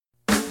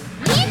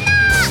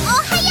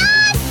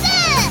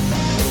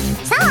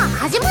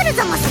る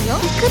ざますよ。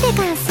行くで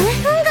ガンス。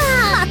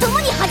まとも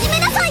に始め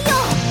なさいよ。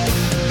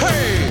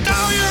 Hey,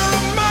 now you're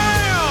a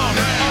man.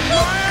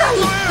 Now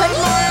you're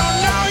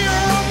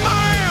a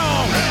man.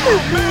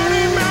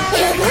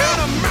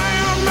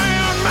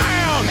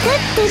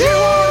 You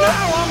are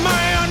now a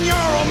man. You're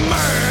a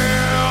man.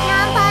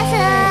 ナンパス。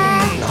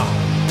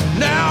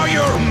 Now you're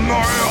a お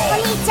man.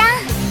 兄ちゃ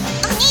ん。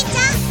お兄ち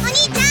ゃん。お兄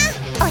ちゃん。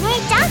お姉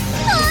ちゃん。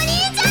お兄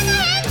ちゃんの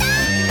変態。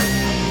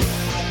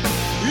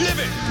 Live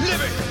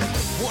it.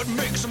 What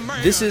makes a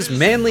man? This is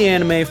Manly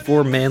Anime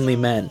for Manly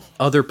Men.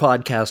 Other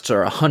podcasts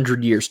are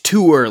 100 years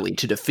too early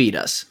to defeat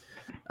us.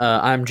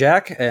 I'm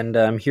Jack, and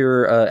I'm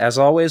here, as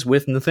always,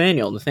 with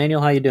Nathaniel.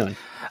 Nathaniel, how you doing?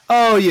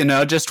 Oh,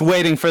 just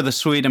waiting for the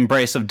sweet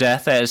embrace of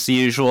death as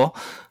usual.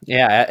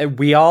 Yeah,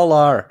 we all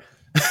are.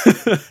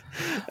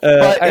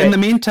 But in the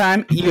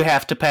meantime, you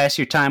have to pass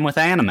your time with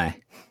anime.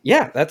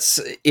 Yeah,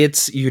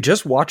 you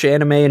just watch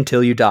anime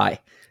until you die.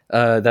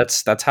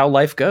 That's how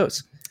life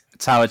goes.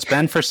 It's how it's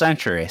been for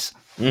centuries.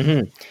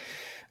 Mm-hmm.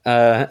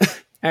 All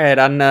right,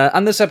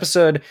 on this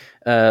episode,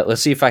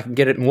 let's see if I can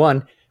get it in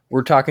one.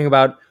 We're talking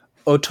about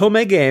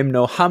Otome Game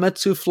no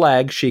Hametsu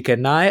Flag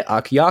Shikanai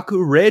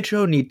Akyaku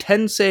Reijo ni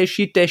Tensei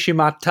Shite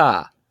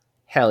Shimata.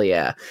 Hell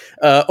yeah.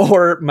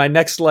 Or My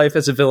Next Life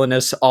as a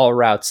Villainess, All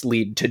Routes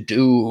Lead to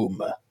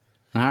Doom. All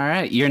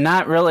right, you're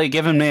not really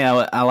giving me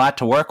a lot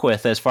to work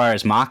with as far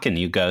as mocking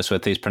you goes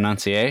with these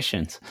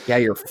pronunciations. Yeah,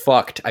 you're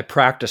fucked. I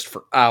practiced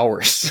for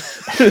hours.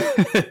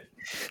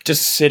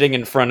 Just sitting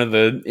in front of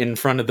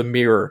the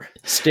mirror,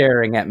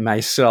 staring at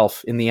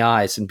myself in the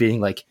eyes and being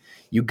like,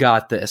 "You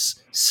got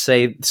this.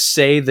 Say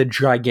the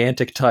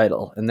gigantic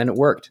title." And then it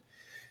worked.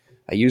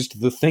 I used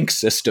the think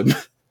system.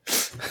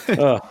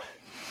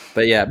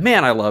 But yeah,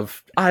 man,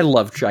 I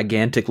love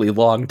gigantically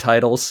long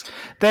titles.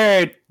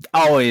 They're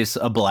always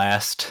a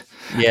blast.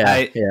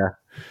 Yeah,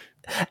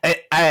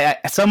 I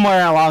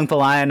somewhere along the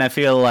line, I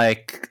feel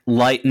like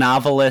light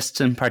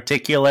novelists in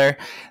particular,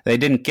 they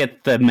didn't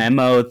get the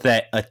memo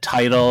that a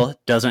title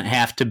doesn't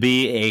have to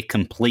be a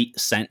complete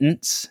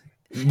sentence.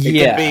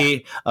 It could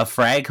be a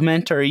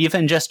fragment or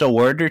even just a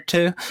word or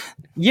two.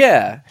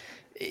 Yeah.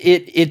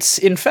 It's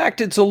in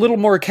fact, it's a little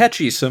more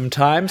catchy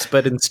sometimes,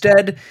 but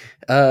instead,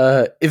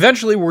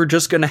 eventually we're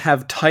just going to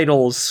have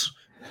titles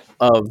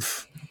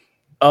of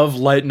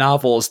light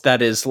novels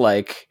that is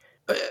like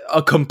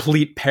a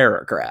complete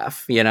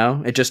paragraph,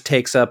 It just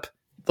takes up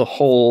the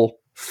whole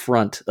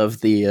front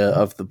of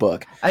the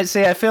book. I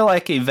feel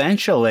like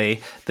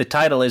eventually the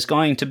title is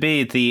going to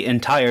be the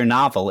entire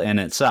novel in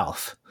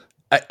itself.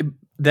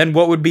 Then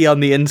what would be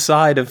on the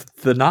inside of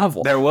the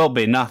novel? There will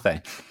be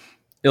nothing.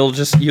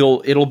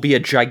 It'll be a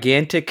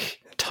gigantic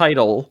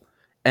title,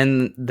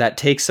 and that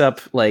takes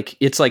up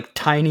it's like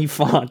tiny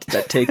font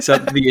that takes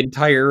up the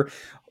entire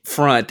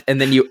front,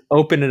 and then you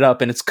open it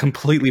up and it's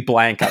completely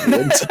blank on the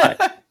inside.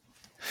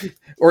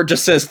 Or it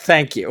just says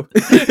thank you.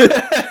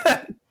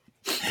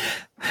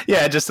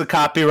 Yeah, just the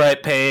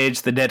copyright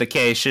page, the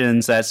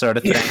dedications, that sort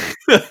of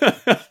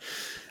thing.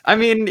 I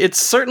mean,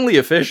 it's certainly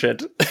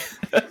efficient.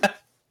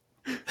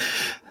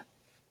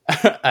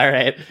 All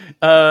right.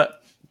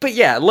 But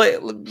yeah,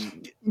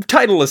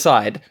 title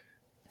aside,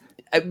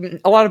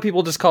 a lot of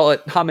people just call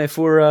it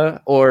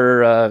Hamefura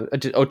or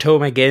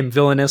Otome Game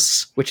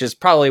Villainous, which is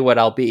probably what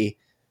I'll be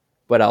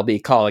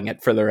calling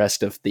it for the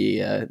rest of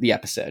the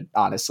episode.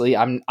 Honestly,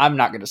 I'm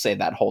not going to say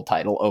that whole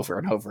title over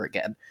and over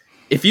again.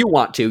 If you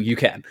want to, you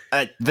can.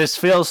 This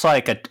feels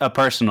like a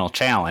personal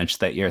challenge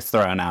that you're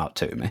throwing out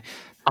to me.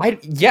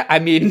 I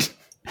mean,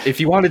 if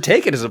you want to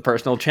take it as a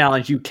personal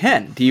challenge, you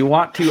can. Do you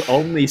want to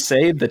only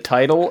say the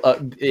title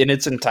in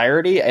its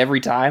entirety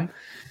every time?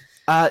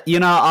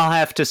 I'll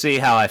have to see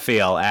how I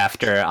feel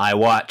after I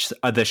watch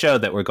the show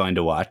that we're going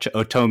to watch,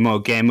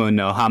 Otomo Gemu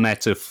no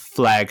Hametsu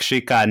Flag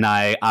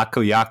Shikanai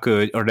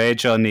Akuyaku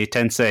Reijo ni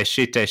Tensei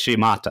Shite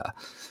Shimata.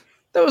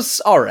 That was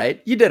all right.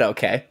 You did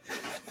okay.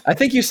 I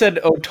think you said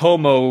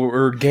Otomo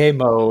or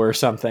Gamo or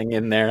something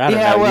in there. I don't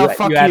know. Well,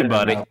 fuck you,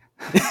 buddy.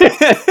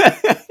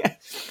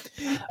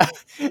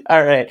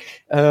 All right.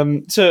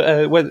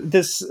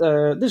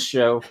 This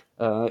show,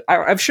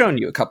 I've shown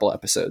you a couple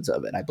episodes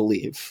of it, I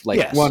believe,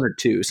 yes. One or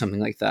two, something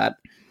like that.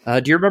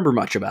 Do you remember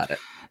much about it?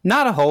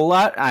 Not a whole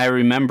lot. I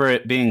remember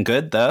it being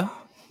good, though.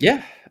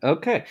 Yeah.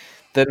 Okay.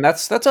 Then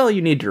that's all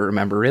you need to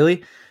remember,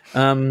 really.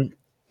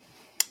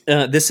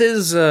 This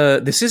is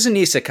an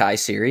isekai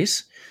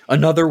series,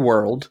 Another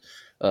World,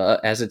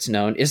 as it's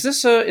known. Is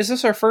this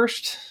our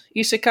first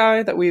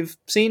isekai that we've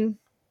seen?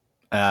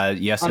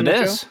 Yes, it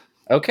is. Show?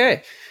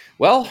 Okay.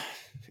 Well,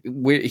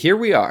 here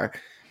we are.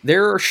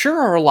 There sure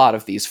are a lot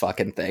of these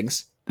fucking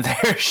things.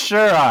 There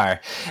sure are.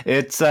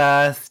 It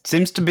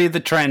seems to be the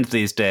trend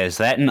these days,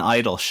 that and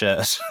idol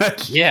shows.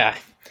 Yeah.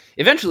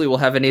 Eventually we'll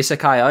have an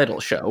isekai idol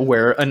show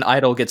where an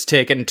idol gets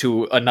taken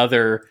to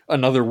another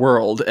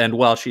world, and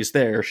while she's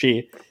there,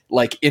 she,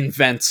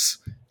 invents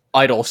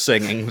idol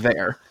singing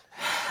there.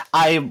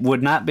 I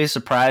would not be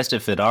surprised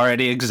if it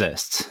already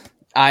exists.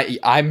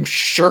 I'm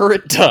sure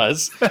it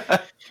does.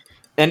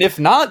 And if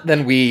not,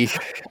 then we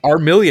are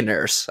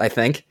millionaires, I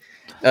think.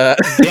 Yeah,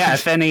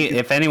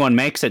 if anyone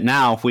makes it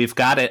now, we've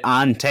got it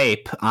on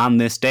tape on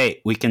this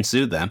date. We can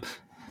sue them.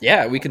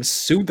 Yeah, we can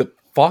sue the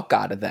fuck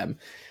out of them,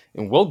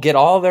 and we'll get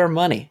all their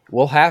money.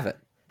 We'll have it.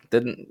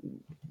 Then,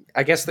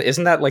 I guess,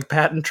 isn't that like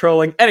patent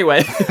trolling?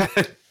 Anyway,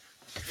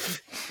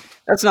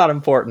 that's not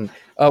important.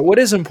 What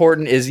is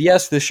important is,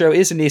 yes, the show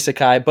is an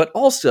isekai, but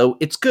also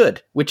it's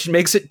good, which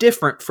makes it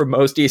different from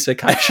most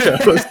isekai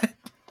shows.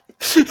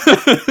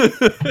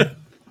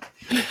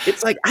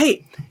 It's like,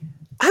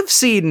 I've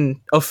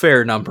seen a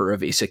fair number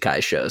of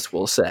isekai shows,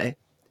 we'll say.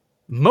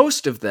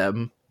 Most of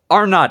them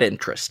are not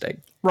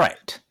interesting.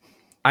 Right.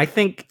 I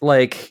think,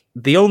 like,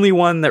 the only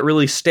one that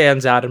really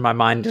stands out in my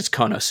mind is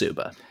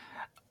Konosuba.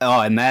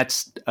 Oh, and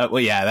that's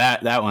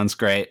that one's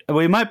great.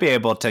 We might be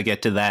able to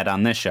get to that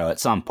on this show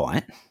at some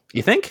point.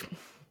 You think?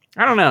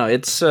 I don't know.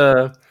 It's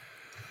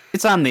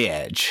on the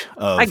edge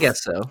of, I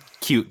guess so.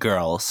 Cute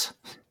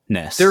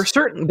girls-ness.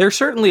 There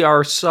certainly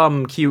are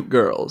some cute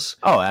girls.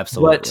 Oh,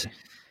 absolutely. But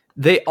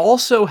they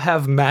also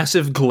have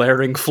massive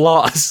glaring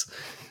flaws.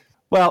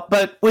 Well,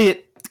 but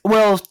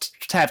we'll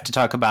have to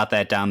talk about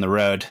that down the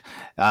road.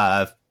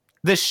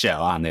 This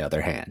show, on the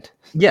other hand.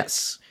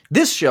 Yes.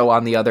 This show,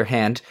 on the other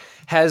hand,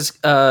 has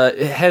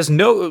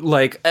no,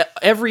 like,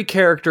 every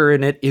character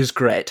in it is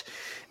great.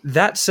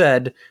 That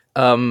said,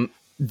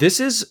 this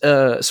is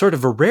sort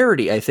of a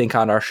rarity, I think,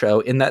 on our show,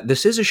 in that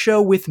this is a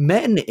show with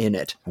men in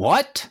it.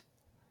 What?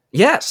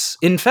 Yes.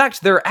 In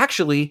fact, there are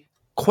actually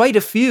quite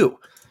a few.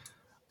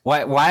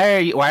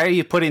 Why are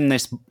you putting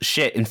this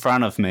shit in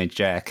front of me,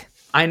 Jack?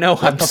 I know,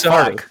 I'm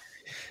sorry. Fuck?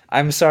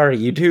 I'm sorry.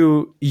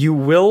 You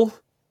will,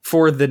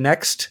 for the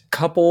next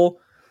couple,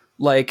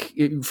 like,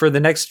 for the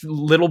next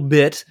little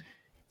bit,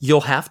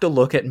 you'll have to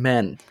look at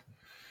men.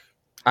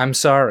 I'm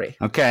sorry.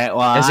 Okay,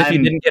 well, As if you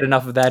didn't get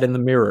enough of that in the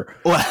mirror.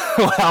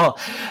 Well,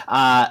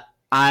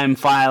 I'm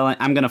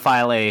going to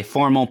file a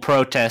formal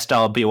protest.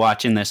 I'll be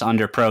watching this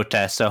under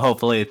protest, so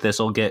hopefully this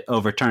will get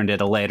overturned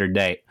at a later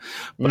date.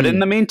 But in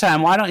the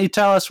meantime, why don't you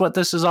tell us what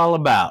this is all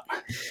about?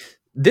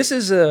 This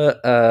is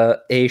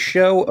a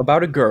show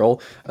about a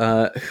girl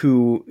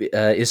who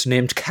is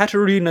named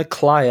Katerina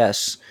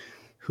Klaes,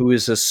 who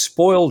is a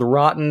spoiled,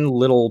 rotten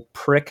little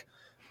prick.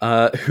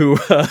 Who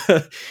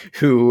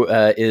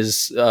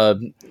is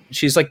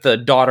she's like the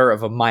daughter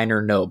of a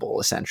minor noble,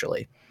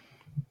 essentially.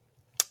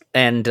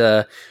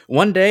 And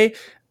one day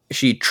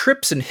she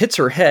trips and hits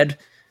her head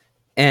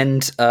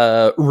and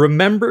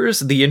remembers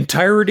the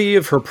entirety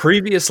of her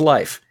previous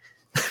life.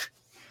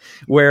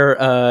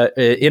 Where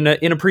in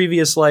a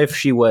previous life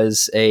she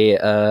was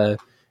a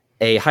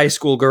high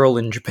school girl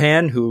in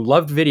Japan who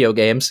loved video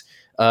games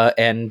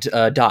and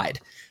died.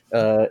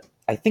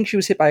 I think she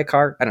was hit by a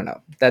car. I don't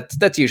know.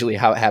 That's usually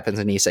how it happens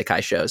in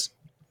isekai shows.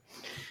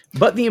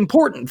 But the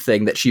important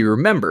thing that she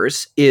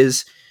remembers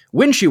is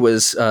when she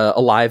was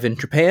alive in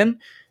Japan,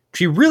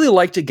 she really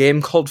liked a game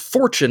called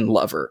Fortune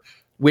Lover,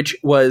 which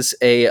was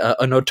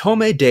an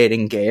otome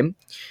dating game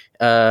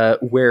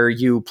where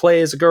you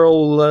play as a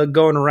girl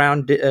going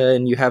around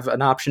and you have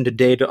an option to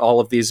date all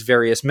of these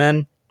various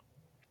men.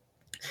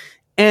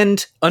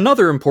 And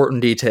another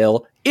important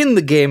detail, in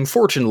the game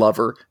Fortune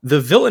Lover, the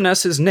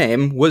villainess's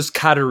name was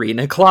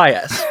Katerina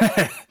Klaes.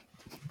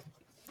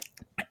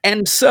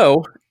 And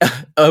so,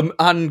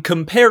 on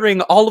comparing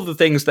all of the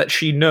things that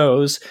she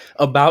knows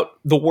about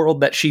the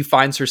world that she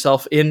finds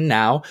herself in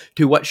now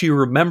to what she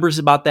remembers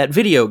about that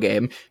video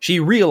game, she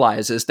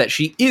realizes that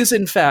she is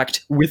in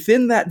fact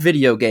within that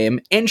video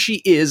game, and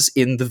she is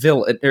in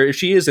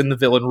the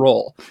villain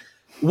role.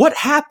 What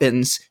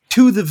happens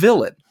to the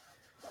villain?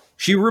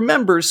 She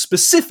remembers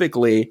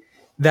specifically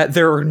that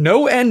there are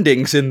no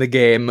endings in the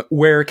game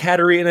where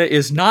Katerina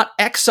is not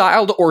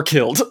exiled or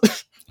killed.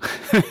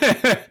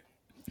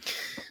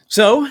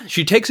 So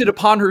she takes it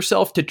upon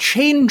herself to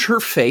change her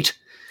fate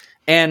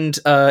and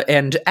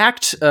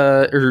act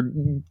or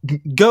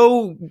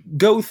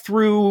go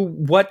through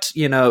what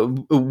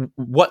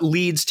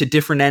leads to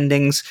different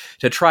endings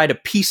to try to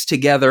piece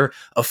together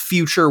a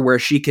future where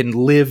she can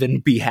live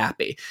and be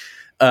happy.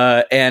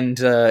 And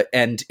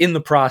in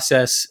the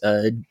process,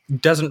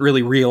 doesn't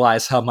really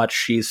realize how much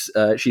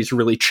she's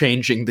really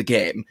changing the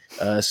game,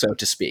 so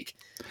to speak.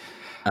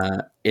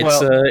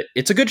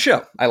 It's a good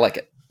show. I like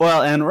it.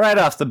 Well, and right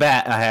off the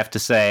bat, I have to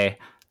say,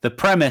 the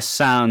premise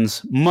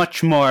sounds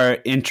much more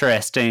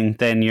interesting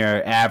than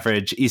your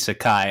average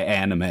isekai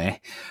anime,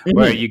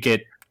 where you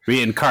get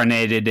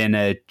reincarnated in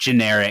a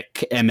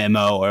generic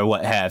MMO or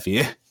what have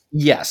you.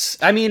 Yes.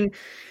 I mean,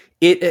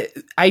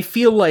 I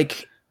feel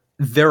like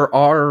there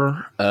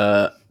are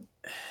the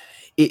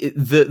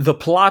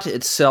plot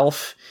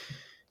itself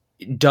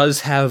does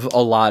have a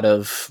lot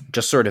of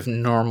just sort of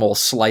normal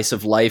slice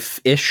of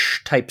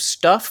life-ish type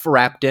stuff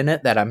wrapped in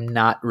it that I'm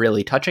not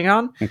really touching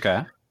on.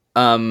 Okay.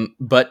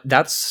 But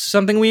that's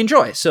something we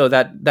enjoy, so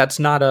that's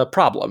not a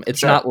problem.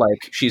 It's not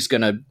like she's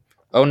gonna,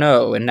 oh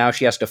no, and now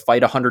she has to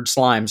fight 100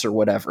 slimes or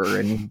whatever,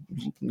 and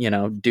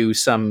do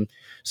some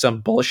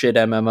bullshit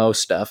MMO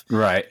stuff.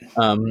 Right.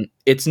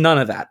 It's none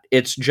of that.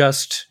 It's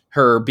just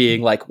her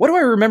being like, what do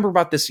I remember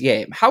about this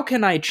game? How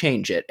can I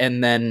change it?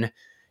 And then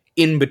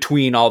in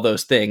between all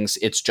those things,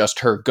 it's just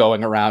her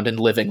going around and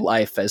living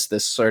life as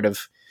this sort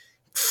of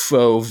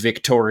faux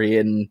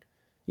Victorian,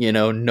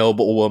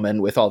 noble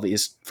woman with all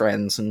these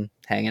friends and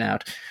hanging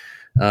out.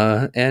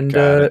 And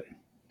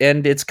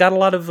it's got a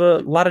lot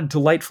of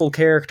delightful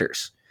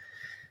characters.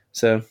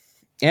 So,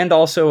 and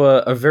also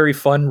a very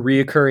fun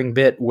reoccurring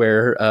bit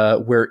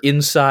where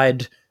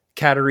inside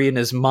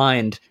Katarina's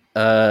mind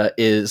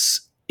is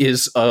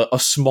a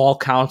small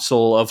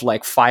council of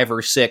like 5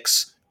 or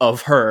 6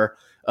 of her.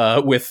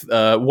 With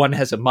one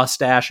has a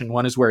mustache and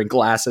one is wearing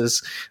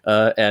glasses,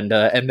 and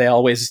they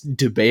always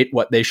debate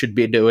what they should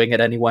be doing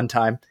at any one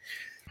time.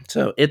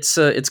 So it's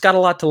got a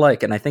lot to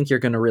like, and I think you're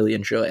going to really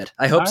enjoy it.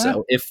 I hope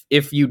so.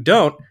 If you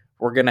don't,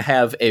 we're going to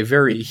have a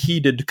very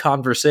heated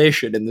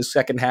conversation in the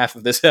second half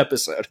of this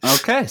episode.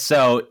 Okay,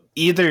 so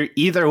either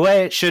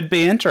way, it should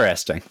be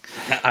interesting.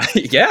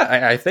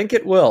 I think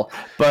it will.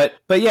 But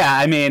yeah,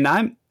 I mean,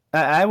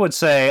 I would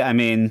say, I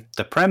mean,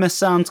 the premise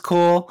sounds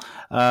cool.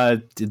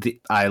 I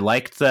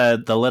liked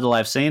the little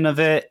I've seen of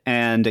it,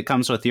 and it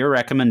comes with your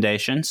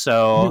recommendation,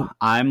 so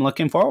I'm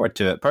looking forward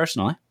to it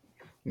personally.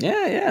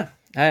 Yeah.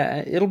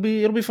 It'll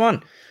be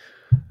fun.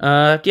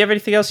 Do you have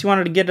anything else you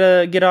wanted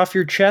to get off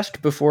your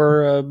chest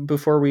before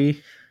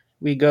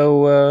we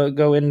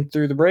go in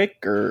through the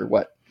break, or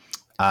what?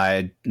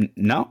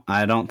 No,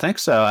 I don't think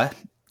so. I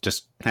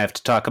just have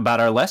to talk about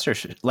our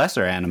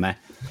lesser anime.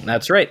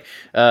 That's right.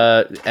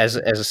 As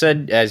you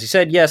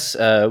said, yes,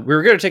 we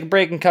were going to take a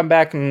break and come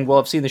back, and we'll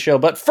have seen the show.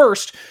 But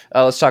first,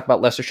 let's talk about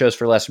lesser shows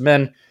for lesser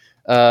men.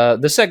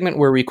 The segment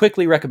where we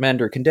quickly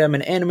recommend or condemn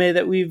an anime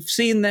that we've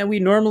seen that we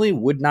normally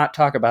would not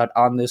talk about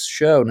on this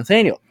show.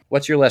 Nathaniel,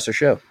 what's your lesser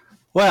show?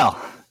 Well,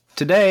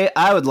 today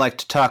I would like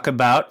to talk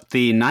about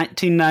the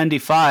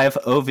 1995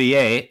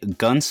 OVA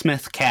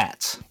Gunsmith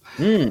Cats.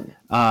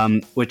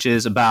 Which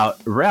is about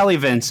Raleigh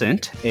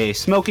Vincent, a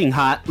smoking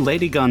hot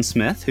lady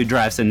gunsmith who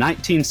drives a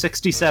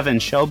 1967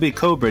 Shelby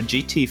Cobra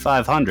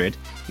GT500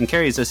 and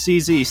carries a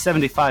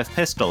CZ75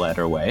 pistol at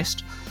her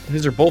waist.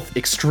 These are both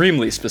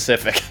extremely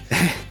specific.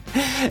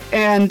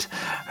 And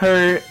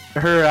her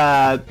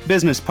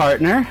business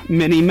partner,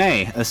 Minnie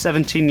May, a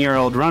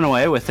 17-year-old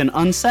runaway with an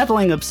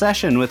unsettling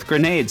obsession with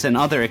grenades and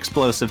other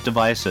explosive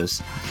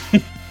devices.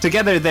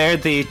 Together they're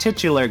the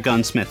titular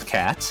Gunsmith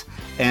Cats,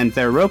 and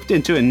they're roped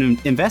into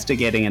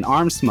investigating an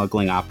arms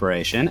smuggling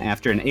operation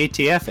after an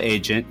ATF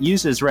agent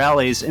uses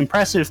Raleigh's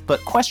impressive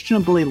but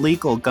questionably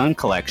legal gun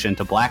collection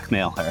to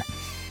blackmail her.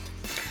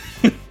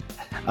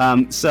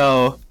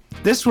 So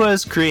this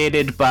was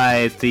created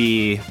by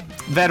the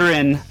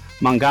veteran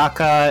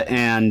mangaka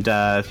and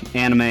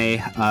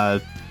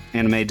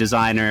anime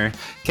designer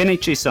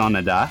Kenichi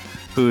Sonoda,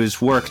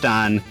 who's worked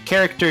on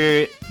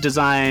character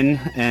design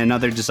and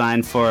other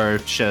design for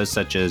shows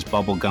such as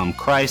Bubblegum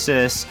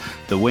Crisis,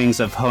 The Wings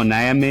of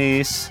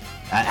Honaemis,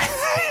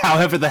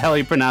 however the hell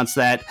you pronounce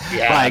that,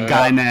 by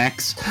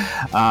Gainax,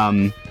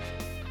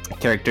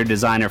 character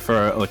designer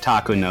for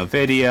Otaku no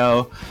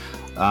Video,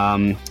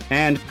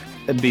 and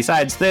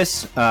besides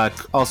this,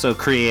 also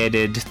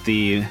created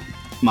the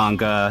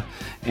manga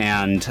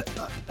and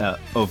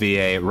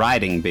OVA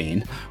Riding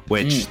Bean,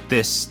 which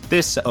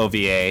this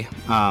OVA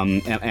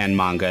and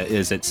manga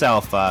is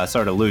itself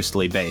sort of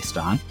loosely based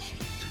on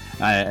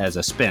as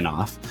a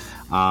spin-off.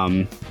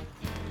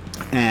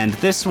 And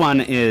this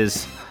one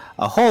is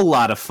a whole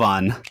lot of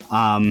fun.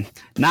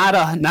 Not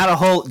a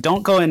whole.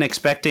 Don't go in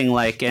expecting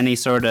like any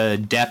sort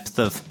of depth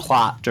of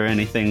plot or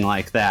anything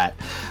like that.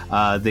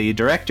 The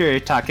director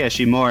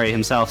Takeshi Mori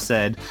himself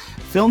said,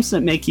 "Films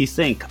that make you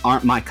think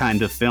aren't my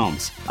kind of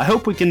films. I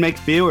hope we can make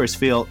viewers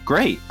feel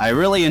great. I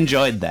really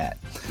enjoyed that."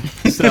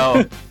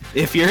 So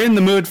if you're in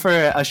the mood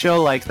for a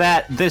show like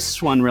that,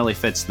 this one really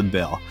fits the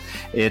bill.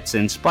 It's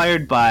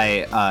inspired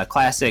by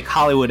classic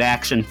Hollywood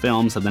action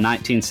films of the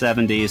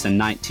 1970s and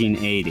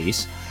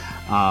 1980s.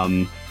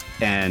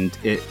 And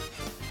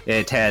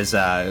it has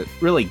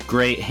really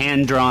great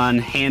hand-drawn,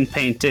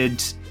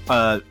 hand-painted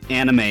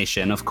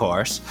animation, of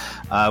course,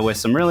 with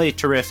some really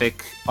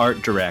terrific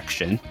art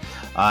direction.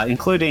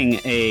 Including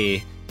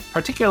a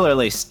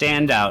particularly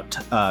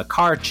standout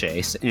car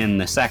chase in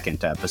the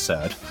second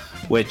episode,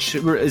 which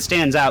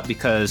stands out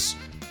because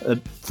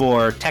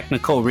for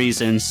technical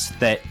reasons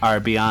that are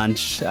beyond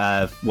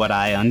what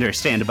I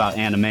understand about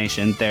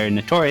animation, they're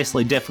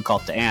notoriously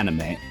difficult to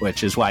animate,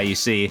 which is why you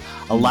see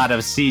a lot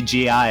of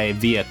CGI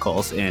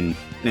vehicles in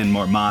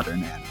more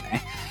modern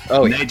anime.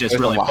 Oh, and they just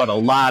really put a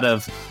lot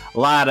of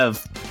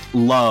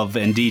love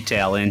and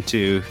detail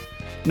into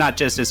not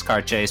just this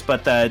car chase,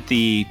 but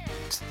the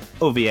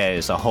OVA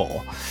as a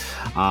whole.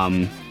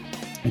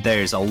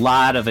 There's a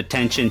lot of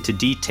attention to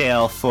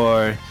detail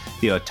for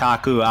the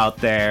otaku out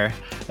there,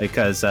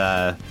 because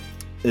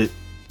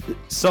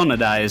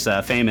Sonoda is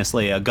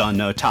famously a gun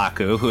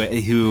otaku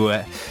who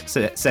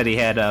said he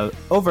had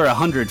over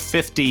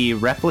 150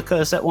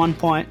 replicas at one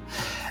point.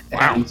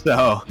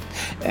 Wow.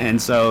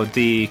 And so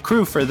the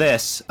crew for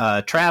this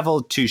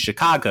traveled to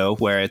Chicago,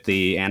 where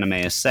the anime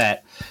is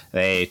set.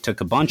 They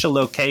took a bunch of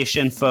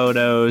location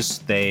photos.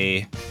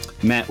 They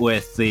met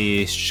with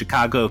the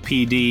Chicago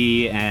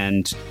PD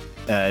and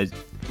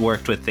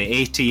worked with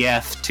the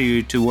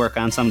ATF to work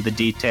on some of the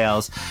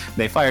details.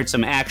 They fired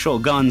some actual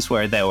guns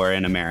where they were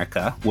in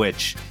America,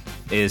 which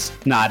is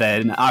not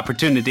an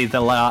opportunity that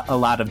a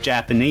lot of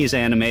Japanese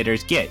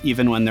animators get,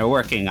 even when they're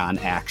working on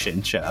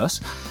action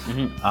shows.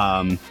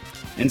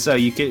 And so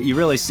you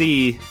really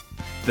see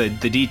the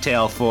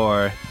detail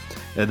for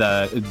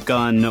the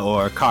gun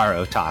or car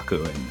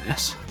otaku in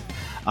this.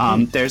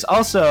 There's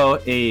also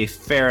a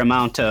fair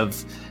amount of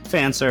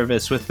fan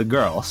service with the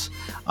girls,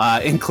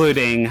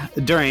 including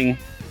during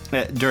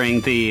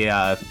the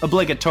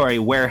obligatory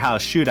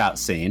warehouse shootout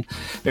scene.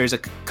 There's a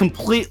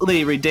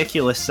completely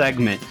ridiculous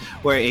segment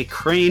where a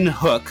crane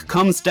hook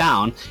comes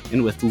down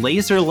and with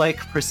laser-like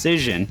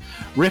precision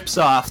rips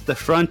off the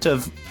front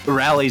of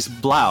Rally's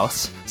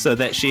blouse so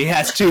that she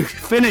has to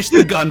finish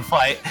the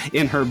gunfight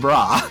in her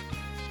bra.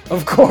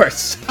 Of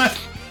course.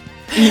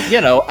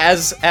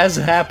 As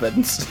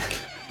happens.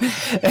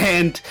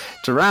 And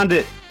to round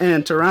it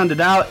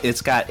out,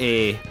 it's got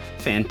a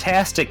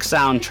fantastic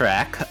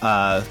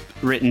soundtrack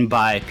written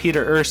by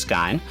Peter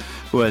Erskine,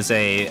 who was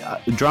a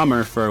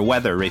drummer for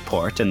Weather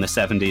Report in the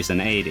 70s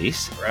and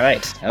 80s.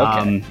 Right.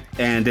 Okay.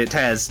 And it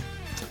has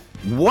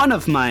one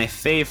of my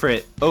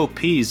favorite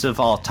OPs of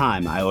all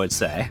time, I would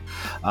say.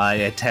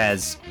 It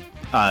has,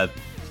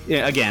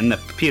 again, the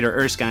Peter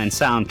Erskine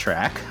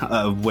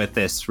soundtrack with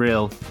this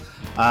real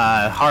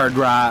hard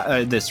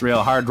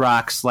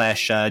rock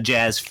slash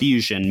jazz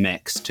fusion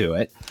mix to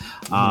it.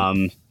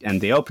 And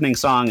the opening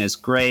song is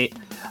great.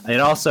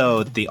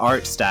 The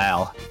art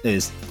style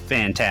is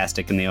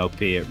fantastic in the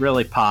OP. It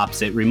really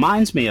pops. It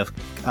reminds me of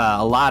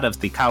a lot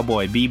of the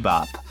Cowboy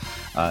Bebop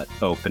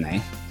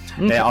opening.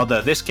 Okay.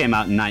 Although this came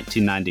out in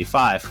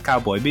 1995,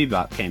 Cowboy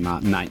Bebop came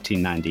out in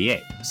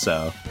 1998.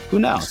 So who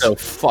knows? So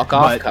fuck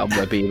off,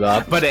 Cowboy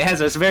Bebop. But it has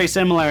this very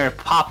similar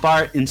pop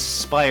art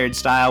inspired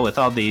style with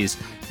all these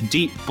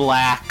deep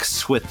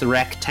blacks with the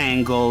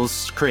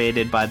rectangles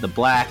created by the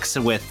blacks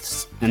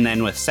and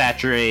then with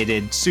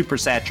super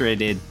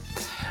saturated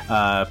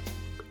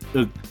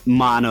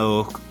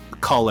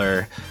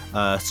monocolor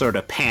sort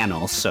of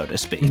panels, so to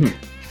speak.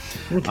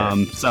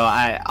 Okay. So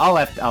I'll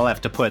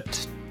have to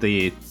put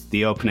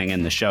the opening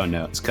in the show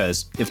notes,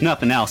 because if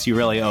nothing else, you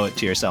really owe it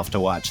to yourself to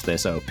watch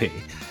this OP.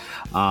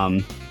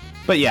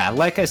 But yeah,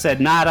 like I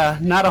said, not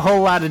a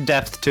whole lot of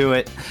depth to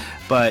it,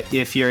 but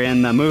if you're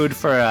in the mood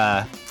for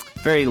a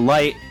very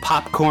light,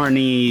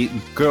 popcorny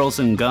girls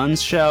and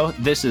guns show,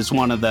 this is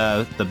one of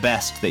the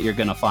best that you're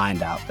going to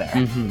find out there.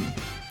 Mm-hmm.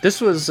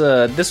 This was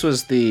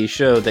the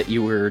show that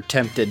you were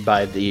tempted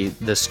by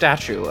the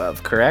statue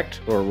of,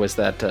 correct? Or was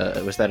that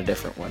a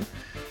different one?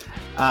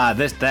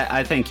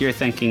 I think you're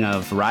thinking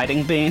of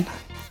Riding Bean,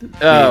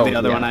 the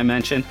other one I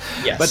mentioned.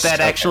 Yes. But that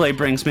actually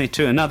brings me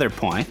to another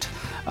point,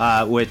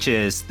 which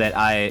is that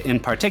in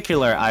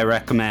particular I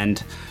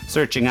recommend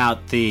searching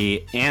out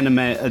the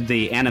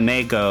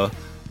Animego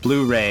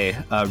Blu-ray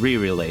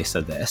re-release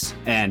of this.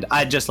 And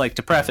I'd just like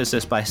to preface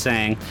this by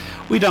saying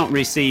we don't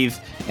receive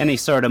any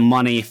sort of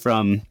money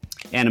from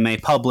anime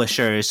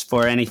publishers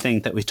for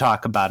anything that we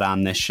talk about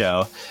on this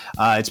show.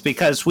 It's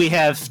because we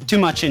have too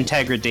much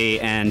integrity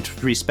and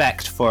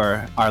respect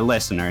for our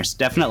listeners.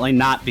 Definitely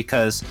not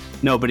because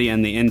nobody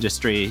in the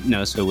industry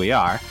knows who we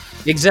are.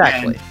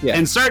 Exactly.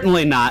 And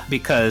certainly not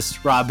because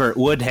Robert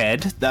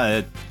Woodhead,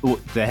 the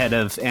head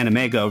of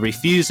Animego,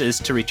 refuses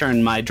to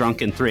return my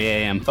drunken 3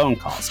 a.m. phone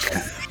calls.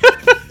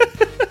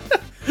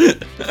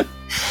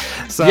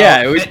 So,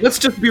 let's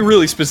just be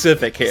really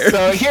specific here.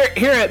 So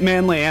here at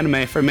Manly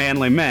Anime for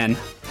Manly Men,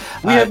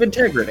 we have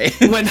integrity.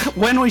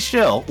 when we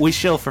shill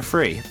for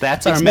free.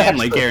 That's our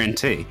manly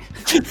guarantee.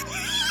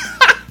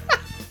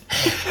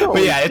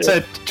 But yeah, it's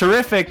a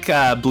terrific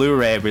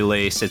Blu-ray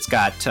release. It's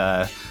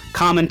got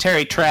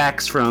commentary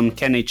tracks from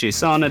Kenichi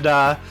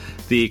Sonoda,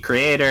 the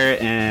creator,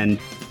 and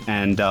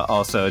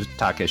also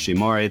Takeshi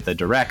Mori, the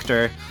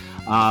director.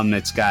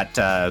 It's got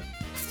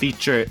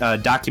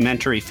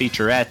documentary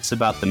featurettes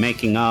about the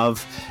making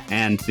of,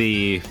 and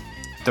the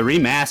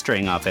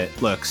remastering of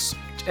it looks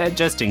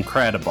just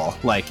incredible.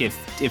 Like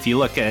if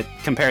you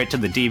compare it to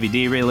the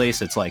DVD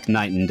release, it's like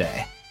night and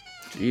day.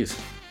 Jeez,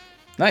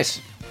 nice.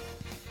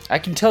 I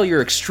can tell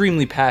you're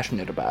extremely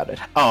passionate about it.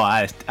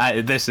 Oh,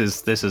 this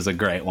is a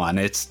great one.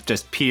 It's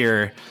just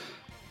pure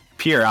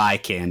eye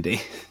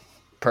candy.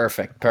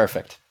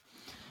 Perfect.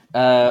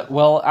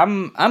 Well,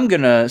 I'm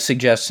gonna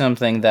suggest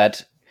something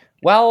that,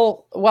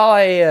 while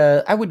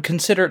I would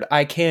consider it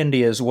eye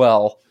candy as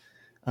well,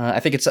 I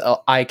think it's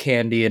eye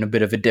candy in a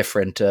bit of a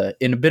different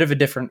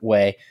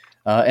way,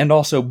 and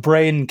also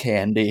brain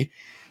candy,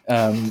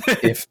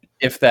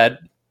 if that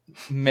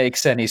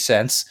makes any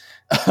sense.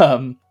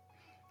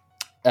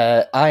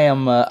 I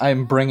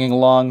am bringing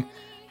along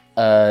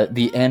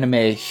the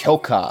anime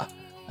Hyoka,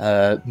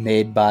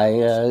 made by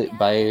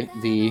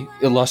the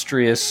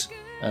illustrious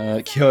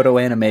Kyoto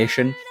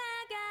Animation.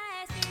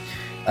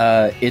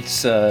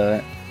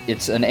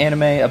 It's an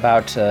anime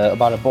about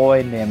a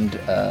boy named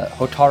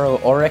Hotaro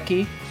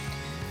Oreki,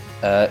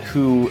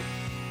 who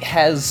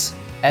has,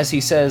 as he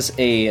says,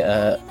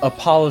 a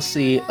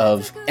policy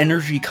of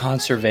energy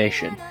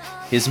conservation.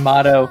 His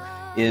motto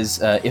is,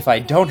 if I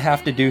don't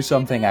have to do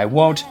something, I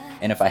won't,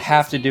 and if I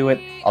have to do it,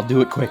 I'll do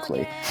it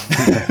quickly.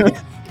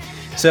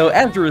 So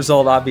as a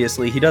result,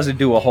 obviously, he doesn't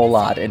do a whole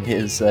lot in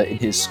his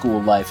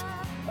school life,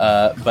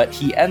 but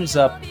he ends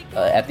up,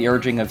 at the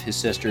urging of his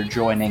sister,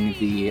 joining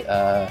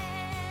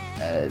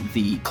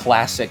the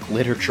classic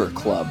literature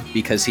club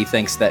because he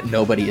thinks that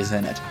nobody is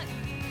in it.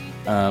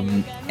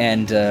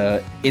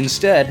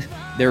 Instead,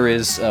 there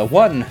is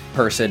one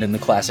person in the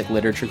classic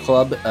literature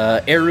club,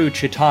 Eru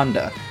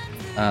Chitanda,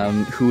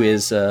 who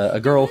is a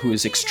girl who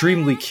is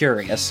extremely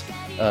curious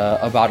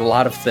about a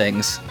lot of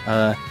things.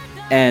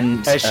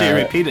 And as she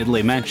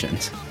repeatedly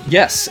mentions.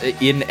 Yes,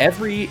 in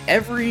every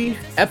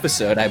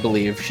episode, I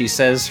believe, she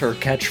says her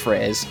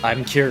catchphrase,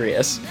 "I'm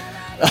curious."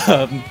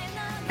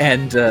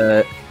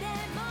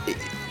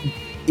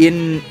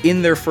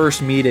 In their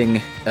first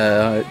meeting,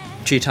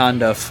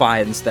 Chitanda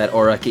finds that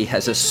Oraki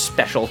has a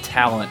special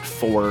talent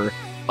for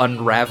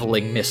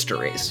unraveling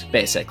mysteries,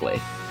 basically.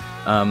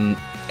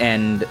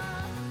 And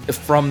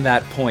from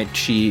that point,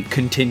 she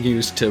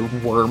continues to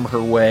worm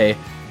her way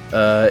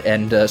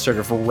and sort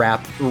of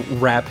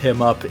wrap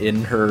him up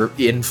in her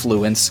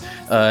influence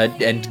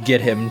and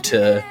get him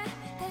to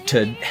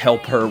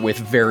help her with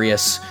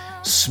various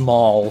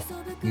small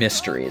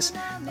mysteries.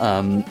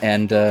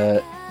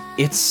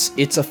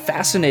 It's a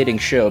fascinating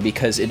show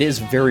because it is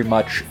very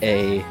much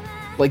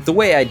like the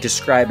way I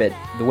describe it,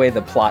 the way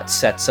the plot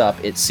sets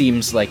up, it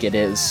seems like it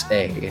is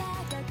a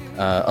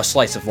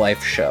slice of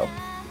life show.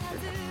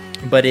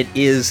 But it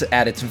is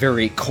at its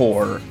very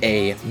core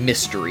a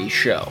mystery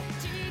show.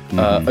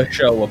 A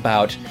show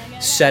about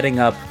setting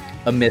up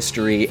a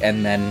mystery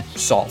and then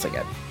solving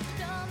it.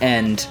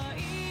 And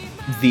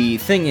the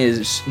thing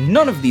is,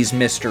 none of these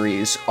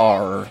mysteries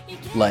are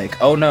like,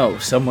 oh no,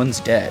 someone's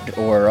dead,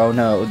 or oh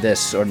no,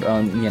 this, or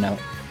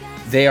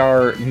they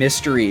are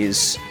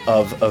mysteries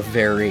of a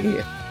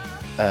very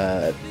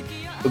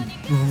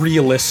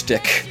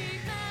realistic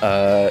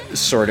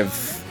sort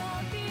of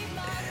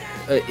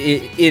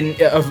in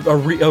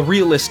a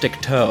realistic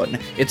tone.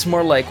 It's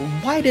more like,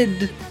 why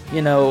did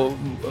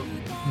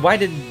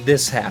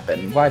this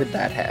happen? Why did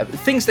that happen?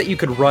 Things that you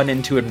could run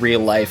into in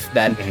real life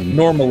that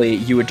normally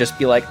you would just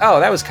be like, oh,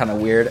 that was kind of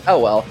weird. Oh,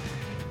 well.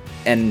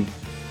 And,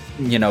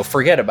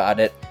 forget about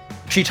it.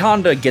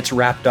 Chitanda gets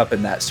wrapped up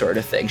in that sort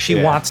of thing. She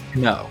wants to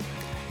know.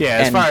 Yeah,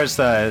 as far as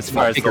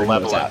the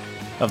level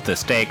of the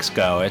stakes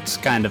go, it's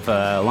kind of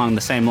along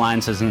the same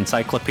lines as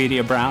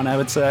Encyclopedia Brown, I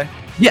would say.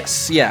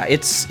 Yes, yeah,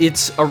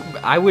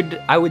 I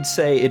would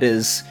say it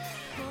is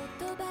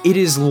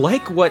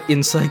like what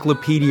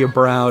Encyclopedia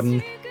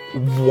Brown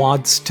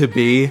wants to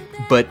be,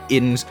 but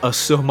in a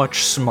so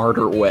much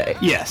smarter way.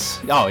 Yes.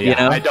 Oh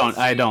yeah.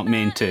 I don't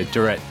mean to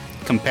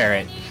compare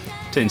it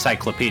to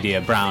Encyclopedia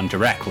Brown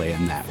directly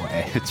in that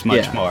way. It's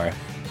much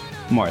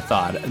more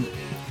thought.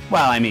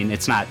 Well, I mean,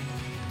 it's not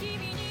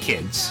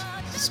kids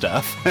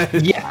stuff.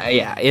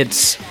 yeah.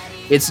 It's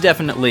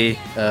definitely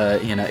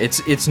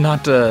it's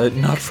not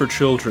for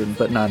children,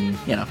 but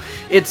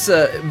it's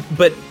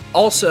but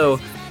also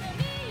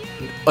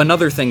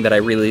another thing that I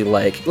really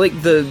like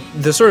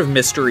the sort of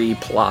mystery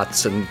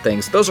plots and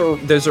things. Those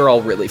are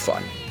all really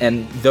fun,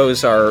 and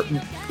those are,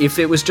 if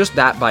it was just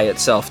that by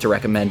itself to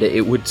recommend it,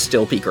 it would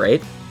still be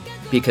great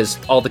because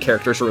all the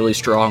characters are really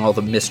strong, all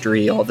the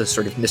mystery, all this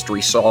sort of mystery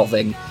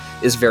solving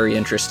is very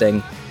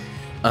interesting,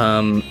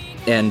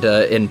 and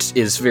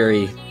is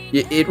very.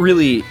 It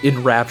really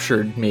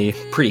enraptured me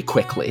pretty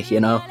quickly,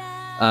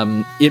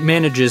 It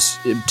manages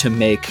to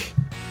make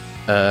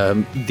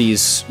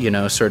these,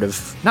 sort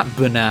of, not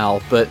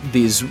banal, but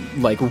these,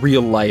 like,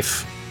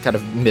 real-life kind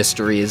of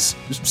mysteries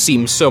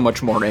seem so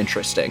much more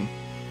interesting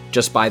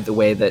just by the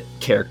way that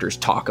characters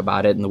talk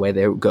about it and the way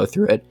they go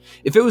through it.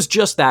 If it was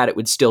just that, it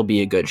would still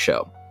be a good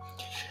show.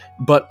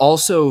 But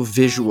also,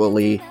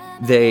 visually,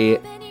 they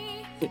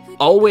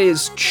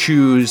always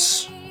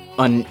choose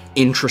an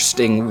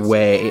interesting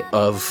way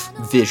of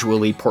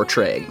visually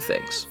portraying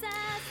things.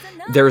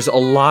 There's a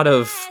lot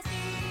of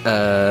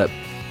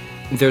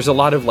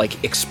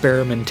like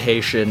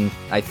experimentation,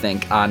 I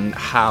think, on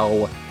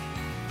how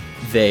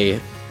they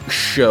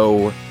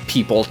show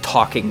people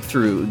talking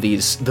through the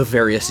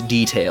various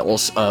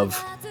details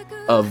of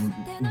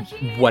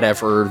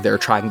whatever they're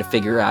trying to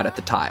figure out at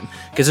the time.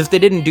 Because if they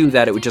didn't do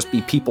that, it would just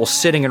be people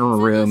sitting in a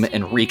room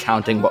and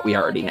recounting what we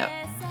already know.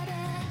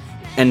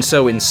 And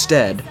so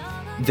instead,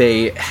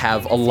 they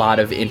have a lot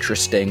of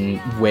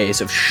interesting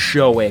ways of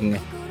showing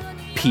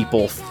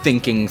people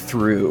thinking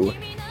through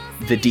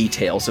the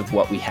details of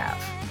what we have.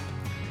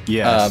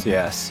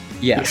 Yes.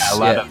 Yeah,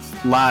 a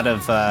lot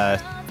of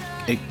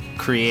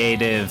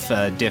creative,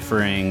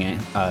 differing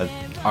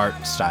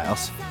art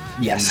styles.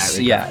 Yes,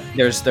 yeah.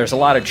 There's a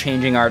lot of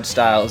changing art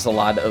styles, a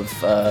lot of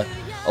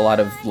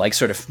like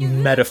sort of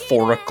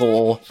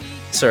metaphorical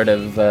sort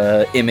of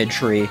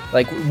imagery.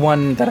 Like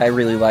one that I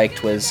really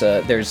liked was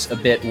there's a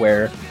bit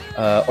where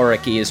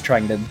Oraki is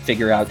trying to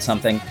figure out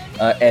something,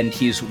 and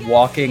he's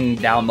walking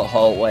down the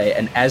hallway,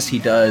 and as he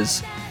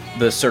does,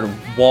 the sort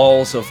of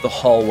walls of the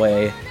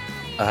hallway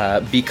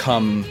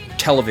become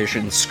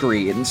television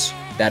screens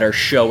that are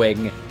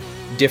showing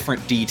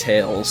different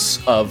details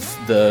of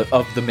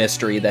the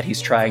mystery that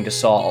he's trying to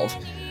solve.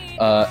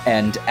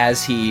 And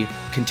as he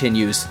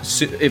continues,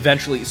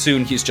 eventually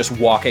soon he's just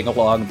walking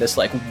along this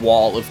like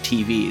wall of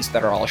TVs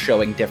that are all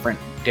showing different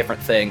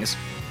things.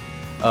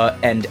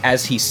 And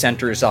as he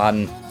centers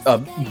on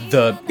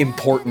the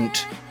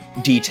important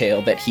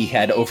detail that he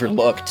had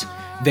overlooked,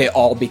 they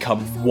all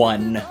become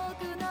one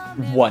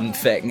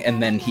thing,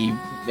 and then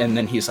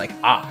he's like,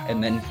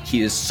 and then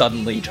he is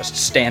suddenly just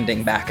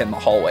standing back in the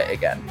hallway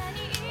again.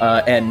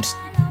 And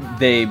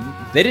they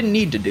didn't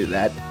need to do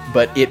that,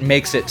 but it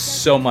makes it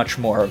so much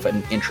more of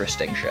an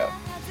interesting show.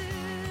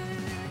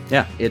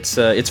 Yeah,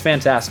 it's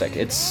fantastic.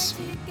 It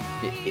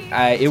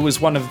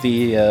was one of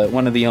the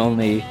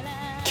only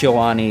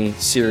KyoAni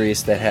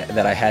series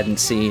that I hadn't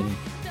seen,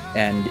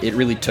 and it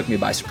really took me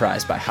by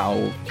surprise by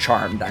how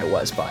charmed I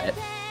was by it.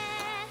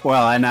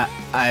 Well, and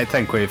I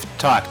think we've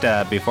talked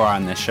before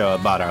on this show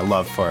about our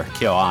love for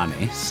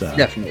KyoAni. So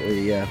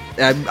definitely, yeah.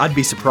 I'd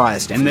be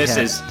surprised. And this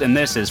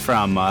is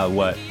from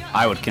what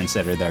I would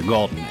consider their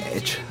golden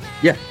age.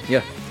 Yeah.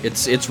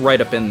 It's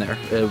right up in there,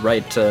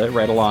 right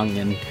along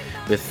and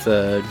with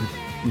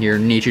near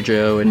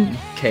Nichijou and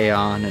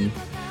K-On! And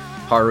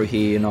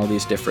Haruhi and all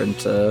these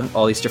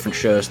different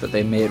shows that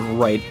they made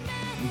right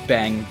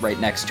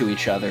next to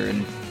each other,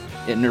 and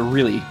in a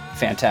really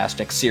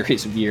fantastic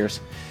series of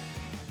years.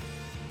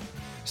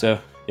 So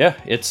yeah,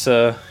 it's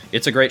a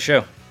great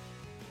show.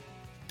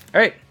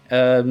 All right,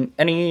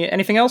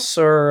 anything else,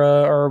 or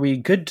are we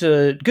good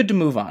to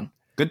move on?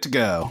 Good to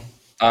go.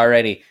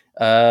 Alrighty.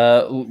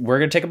 We're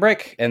gonna take a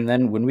break, and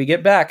then when we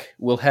get back,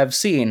 we'll have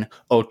seen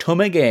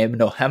Otome Game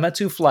no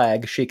Hamatsu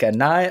Flag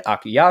Shikanai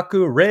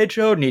Akuyaku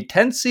Reijo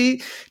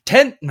Nitensi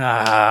Ten.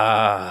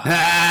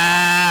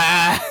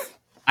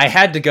 I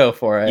had to go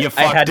for it. You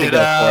fucked it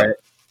up. For it.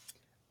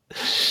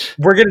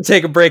 We're gonna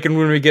take a break, and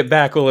when we get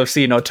back, we'll have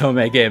seen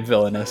Otome Game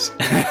Villainous.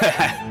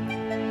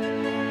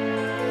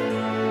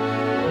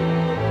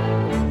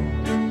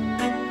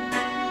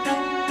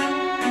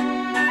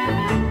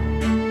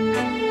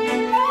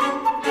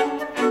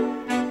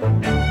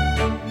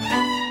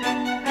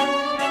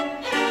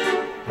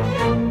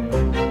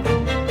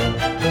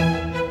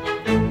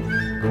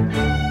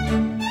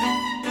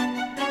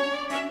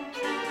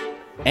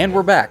 And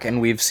we're back,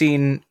 and we've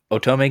seen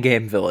Otome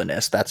Game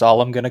Villainous. That's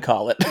all I'm going to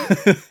call it.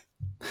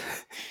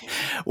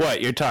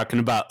 What, you're talking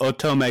about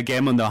Otome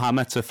Game no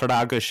Hamatsu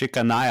Furaga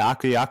Shikanai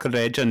Akuyaku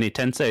Reija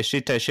Nitense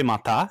Shite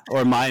Shimata?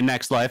 Or My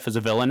Next Life as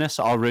a Villainous,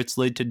 All Routes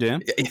Lead to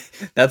Doom?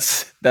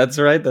 That's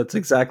right. That's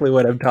exactly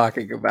what I'm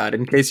talking about.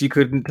 In case you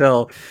couldn't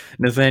tell,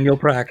 Nathaniel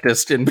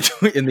practiced in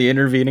the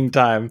intervening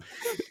time.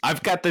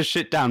 I've got this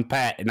shit down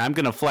pat, and I'm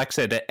going to flex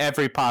it at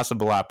every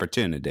possible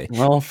opportunity.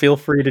 Well, feel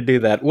free to do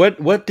that.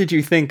 What did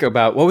you think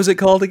about, what was it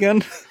called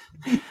again?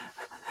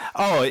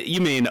 Oh,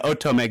 you mean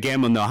Otome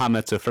Game no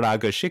Hamatsu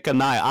Furaga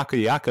Shikanai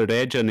Akuyaku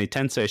Reija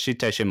Nitense Shite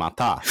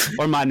Shimata?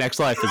 Or My Next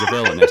Life as a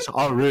Villainous,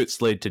 All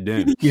Routes Lead to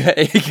Doom. Yeah,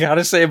 you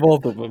gotta say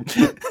both of them.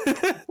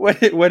 What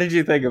did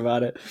you think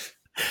about it?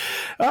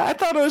 I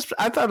thought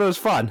it was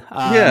fun.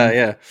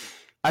 Yeah.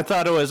 I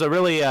thought it was a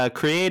really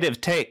creative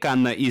take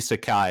on the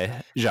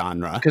isekai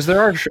genre. Because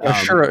there are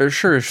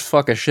sure as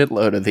fuck a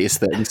shitload of these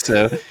things.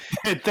 So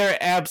there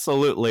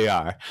absolutely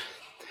are.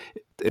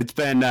 It's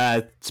been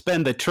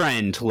the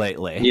trend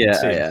lately.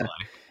 Yeah.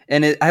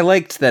 And I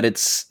liked that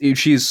it's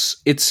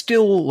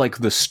still like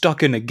the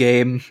stuck in a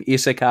game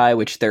isekai,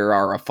 which there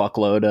are a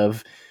fuckload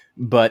of,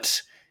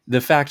 but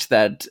the fact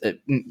that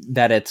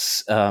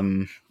it's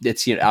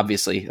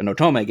obviously an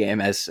Otome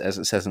game, as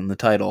it says in the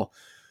title,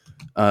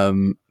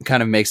 kind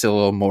of makes it a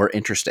little more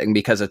interesting,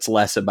 because it's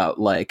less about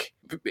like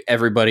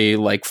everybody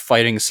like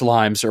fighting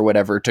slimes or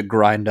whatever to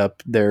grind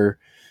up their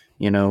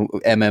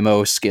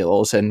MMO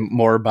skills, and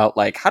more about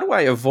like, how do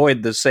I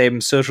avoid the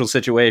same social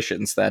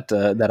situations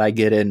that I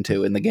get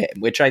into in the game,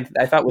 which I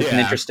thought was an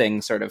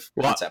interesting sort of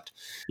concept.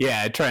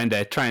 Yeah, trying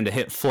to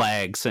hit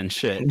flags and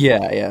shit.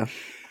 Yeah,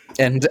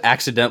 and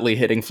accidentally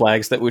hitting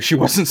flags that she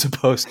wasn't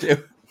supposed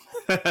to.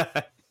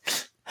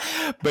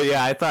 But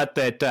yeah, I thought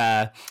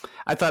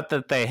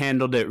that they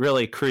handled it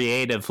really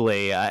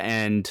creatively,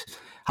 and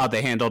how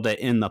they handled it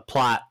in the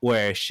plot,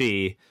 where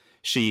she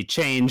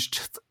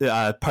changed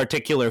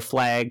particular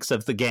flags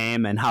of the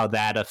game, and how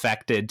that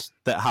affected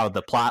how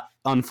the plot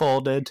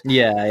unfolded.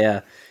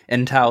 Yeah.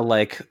 And how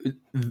like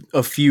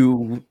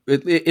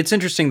it's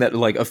interesting that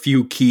like a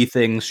few key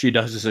things she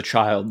does as a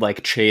child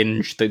like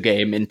change the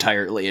game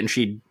entirely, and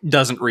she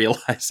doesn't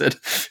realize it.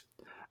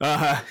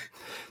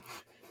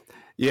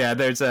 Yeah,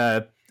 there's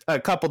a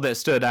couple that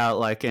stood out,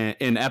 like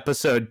in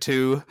episode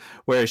 2,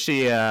 where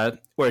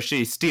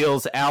she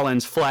steals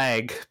Alan's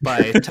flag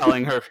by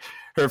telling her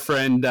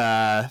friend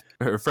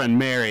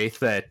Mary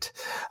that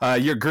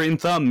your green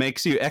thumb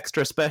makes you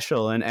extra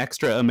special and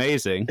extra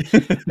amazing,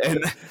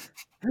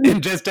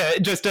 and just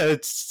a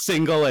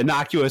single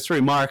innocuous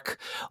remark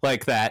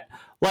like that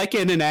like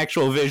in an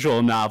actual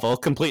visual novel,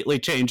 completely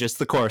changes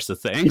the course of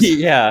things.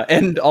 Yeah,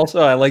 and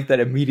also I like that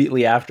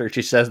immediately after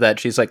she says that,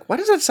 she's like, why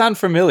does that sound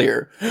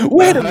familiar?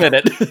 Wait a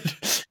minute.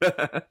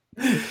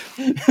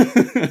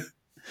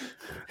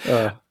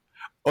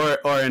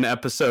 Or in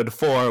episode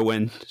 4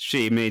 when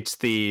she meets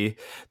the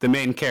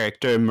main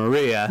character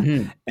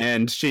Maria,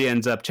 and she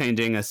ends up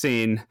changing a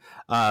scene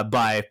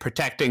by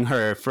protecting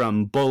her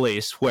from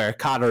bullies, where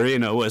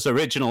Katarina was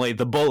originally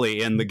the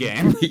bully in the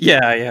game.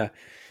 Yeah.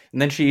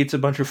 And then she eats a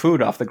bunch of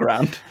food off the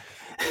ground.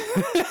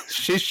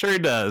 She sure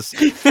does.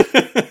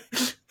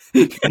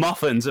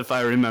 Muffins, if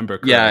I remember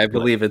correctly. Yeah, I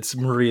believe it's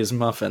Maria's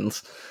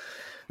muffins.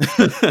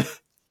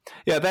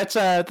 Yeah, that's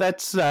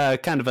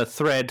kind of a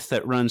thread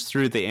that runs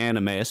through the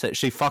anime, is that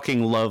she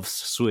fucking loves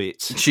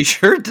sweets. She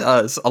sure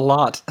does, a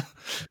lot.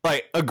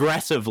 Like,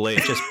 aggressively,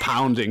 just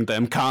pounding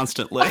them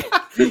constantly.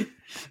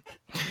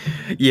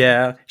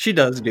 Yeah, she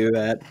does do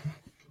that.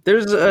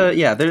 There's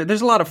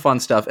there's a lot of fun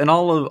stuff, and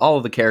all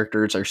of the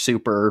characters are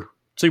super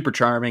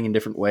charming in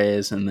different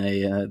ways, and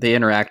they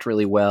interact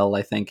really well,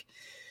 I think.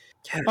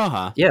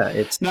 Yeah,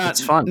 it's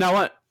fun.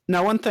 Now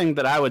one thing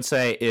that I would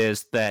say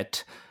is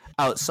that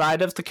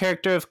outside of the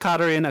character of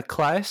Katarina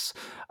Kleiss,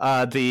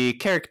 the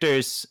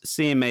characters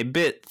seem a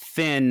bit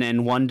thin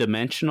and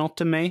one-dimensional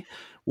to me,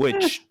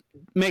 which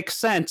makes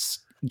sense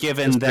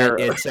given that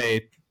it's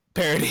a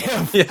parody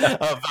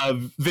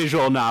of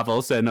visual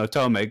novels and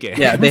otome games.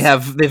 Yeah,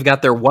 they've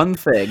got their one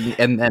thing,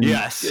 and then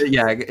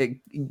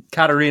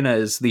Katarina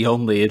is the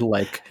only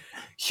like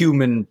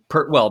human,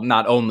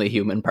 not only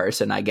human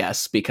person, I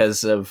guess,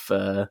 because of.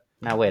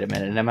 Now wait a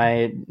minute, am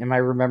I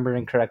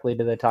remembering correctly?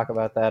 Did they talk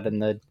about that in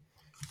the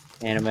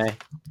anime?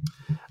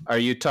 Are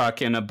you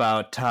talking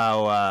about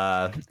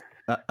how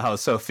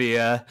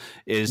Sophia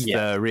is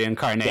the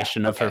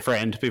reincarnation of her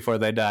friend before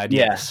they died?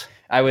 Yes.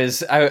 I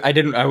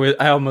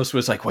almost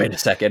was like, wait a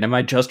second, am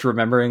I just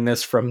remembering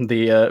this from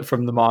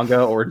the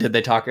manga, or did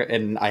they talk?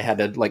 And I had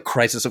a like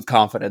crisis of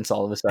confidence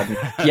all of a sudden.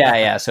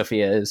 Yeah,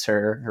 Sophia is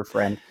her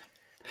friend.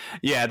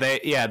 Yeah,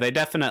 they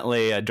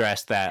definitely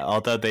addressed that,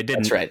 although they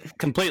didn't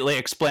completely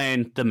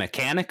explain the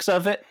mechanics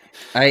of it.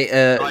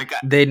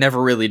 They never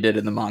really did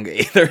in the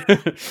manga either.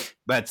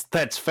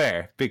 That's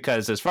fair,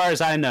 because as far as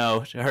I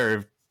know,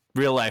 her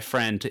real life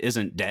friend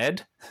isn't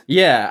dead.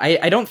 Yeah,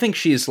 I don't think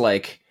she's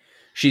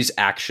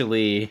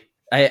actually.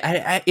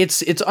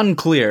 It's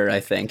unclear, I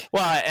think.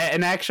 Well,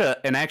 and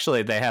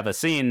actually, they have a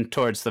scene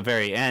towards the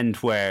very end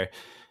where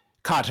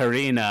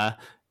Katarina,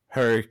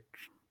 her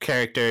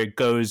character,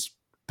 goes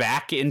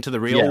back into the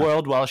real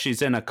world while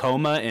she's in a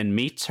coma and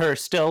meets her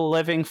still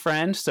living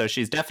friend, so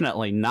she's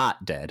definitely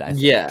not dead, I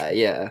think.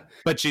 Yeah.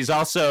 But she's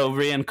also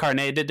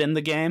reincarnated in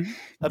the game,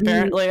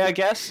 apparently, I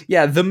guess.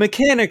 Yeah, the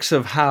mechanics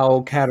of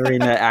how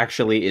Katarina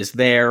actually is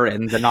there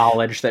and the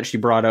knowledge that she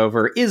brought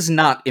over is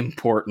not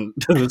important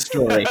to the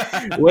story.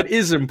 What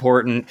is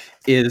important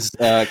is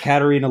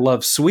Katarina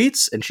loves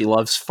sweets and she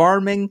loves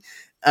farming,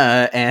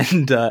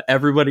 and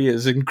everybody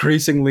is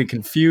increasingly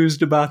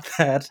confused about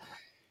that.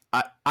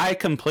 I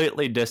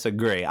completely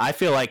disagree. I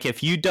feel like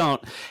if you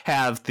don't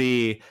have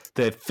the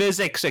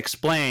physics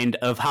explained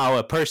of how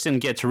a person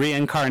gets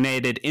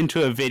reincarnated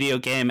into a video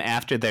game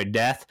after their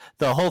death,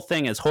 the whole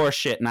thing is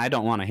horseshit, and I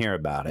don't want to hear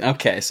about it.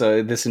 Okay,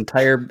 so this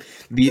entire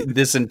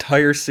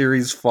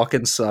series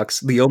fucking sucks.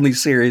 The only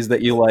series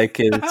that you like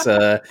is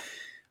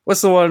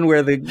what's the one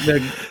where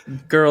the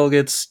girl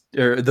gets,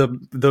 or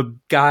the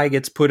guy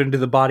gets put into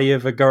the body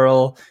of a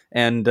girl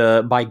and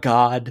by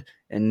God,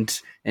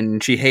 and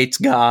she hates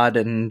God,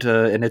 and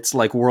it's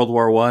like World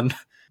War I.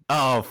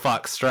 Oh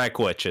fuck, Strike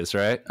Witches,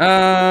 right?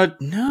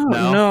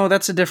 No,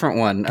 that's a different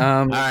one.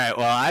 All right,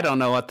 well, I don't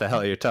know what the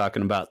hell you're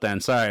talking about then.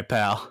 Sorry,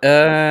 pal.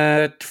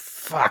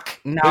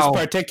 Fuck, no. This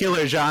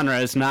particular genre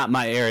is not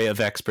my area of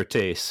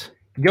expertise.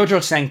 Yojo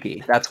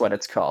Senki, that's what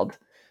it's called.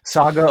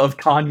 Saga of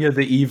Tanya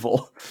the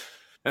Evil.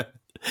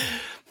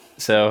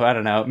 So, I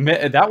don't know.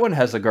 That one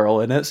has a girl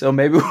in it, so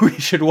maybe we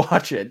should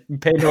watch it.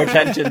 Pay no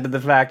attention to the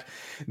fact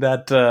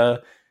that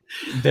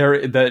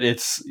that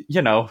it's,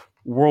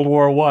 World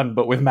War I,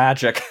 but with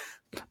magic.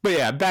 But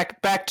yeah,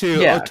 back to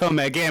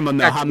Otome Game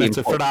no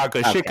Hamitsu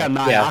Furaga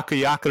Shikanai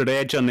Akuyaku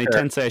Rejo ni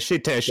Tensei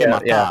Shite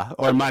Shimata,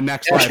 or My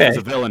Next Life is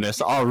a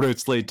Villainous, All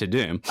Routes Lead to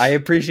Doom. I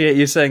appreciate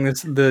you saying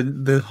this,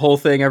 the whole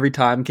thing every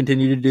time.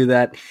 Continue to do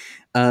that.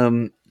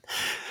 The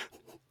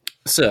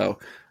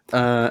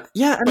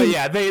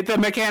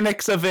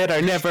mechanics of it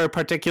are never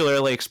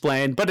particularly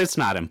explained, but it's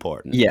not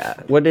important. Yeah,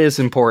 what is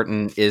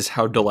important is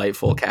how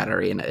delightful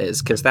Katarina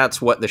is, because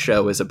that's what the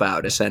show is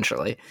about,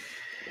 essentially.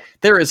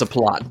 There is a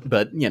plot,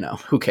 but,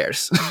 who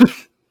cares?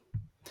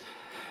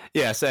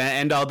 Yes,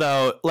 and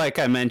although, like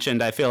I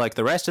mentioned, I feel like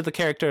the rest of the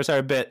characters are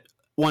a bit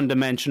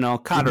one-dimensional,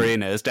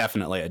 Katarina is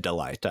definitely a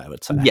delight, I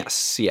would say.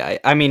 Yes, yeah.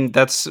 I mean,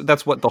 that's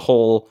what the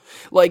whole...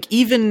 Like,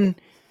 even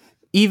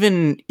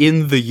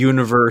in the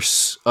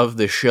universe of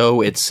the show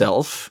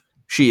itself,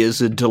 she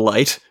is a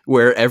delight,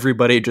 where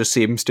everybody just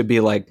seems to be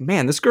like,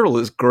 man, this girl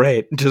is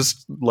great.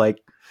 Just like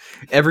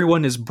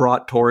everyone is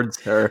brought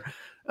towards her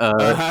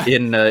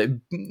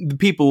in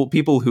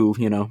people who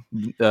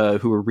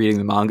who are reading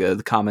the manga,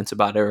 the comments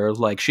about her are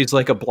like she's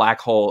like a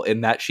black hole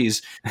in that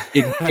she's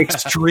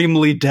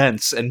extremely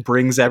dense and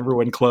brings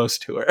everyone close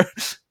to her.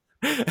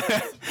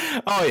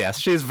 Oh yes,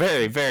 she's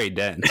very, very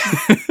dense.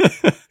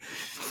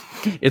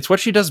 It's what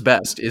she does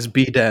best, is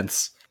be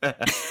dense.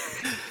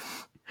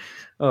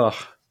 Oh, I'm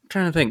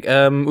trying to think.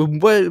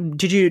 What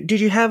did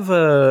you have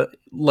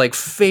like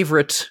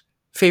favorite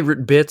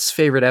bits,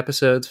 favorite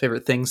episodes,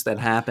 favorite things that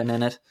happen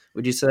in it?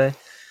 Would you say?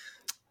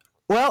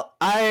 Well,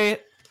 I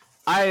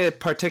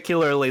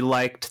particularly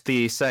liked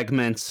the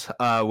segments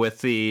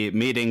with the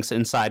meetings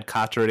inside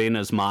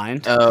Katarina's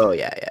mind. Oh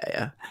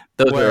yeah.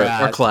 Those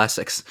are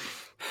classics.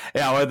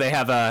 Yeah, where they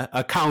have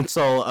a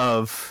council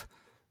of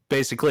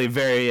basically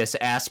various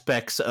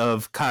aspects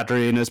of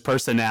Katarina's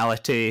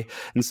personality.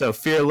 And so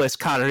fearless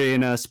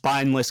Katarina,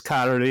 spineless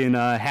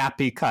Katarina,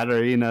 happy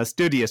Katarina,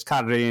 studious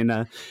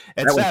Katarina,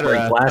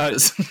 etc.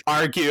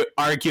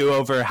 Argue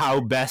over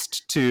how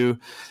best to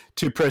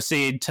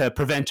proceed to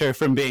prevent her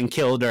from being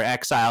killed or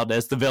exiled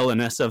as the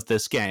villainess of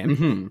this game.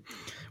 Mm-hmm.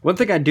 One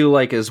thing I do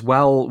like is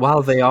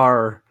while they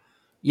are,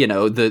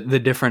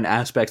 the different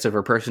aspects of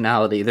her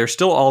personality, they're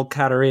still all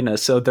Katarina,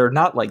 so they're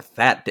not like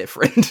that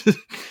different.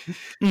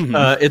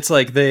 Mm-hmm. It's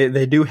like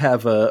they do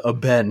have a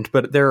bend,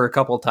 but there are a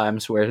couple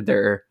times where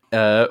they're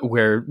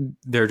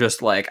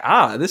just like,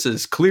 this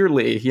is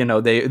clearly,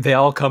 they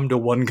all come to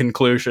one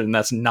conclusion.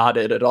 That's not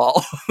it at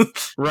all.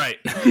 Right.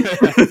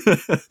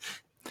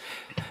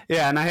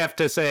 Yeah, and I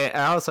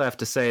also have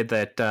to say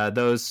that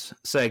those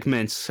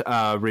segments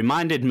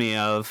reminded me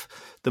of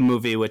the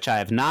movie, which I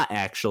have not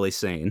actually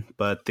seen,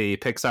 but the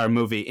Pixar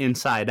movie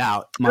Inside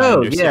Out. My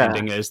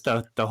understanding is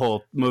the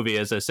whole movie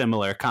is a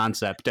similar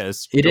concept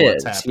as it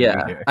is. What's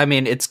happening here. I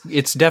mean,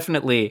 it's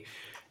definitely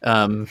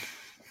a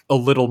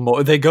little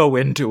more. They go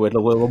into it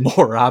a little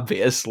more,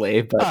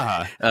 obviously,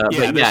 but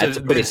it's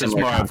a pretty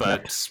similar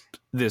concept.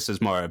 This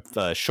is more of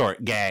a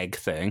short gag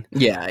thing.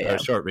 Yeah. A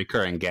short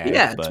recurring gag.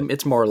 Yeah, but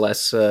it's more or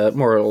less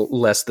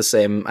the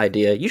same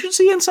idea. You should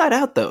see Inside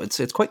Out, though.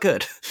 It's quite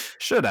good.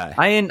 Should I?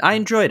 I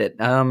enjoyed it.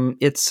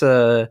 It's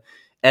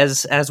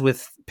as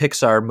with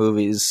Pixar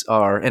movies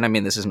are, and I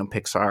mean this isn't a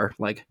Pixar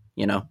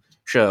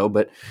show,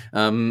 but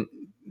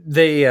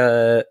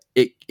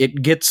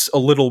it gets a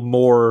little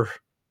more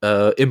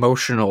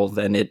emotional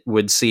than it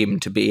would seem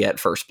to be at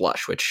first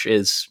blush, which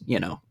is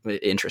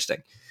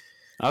interesting.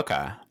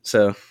 Okay,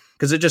 so.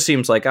 Because it just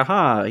seems like,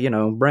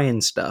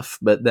 brain stuff.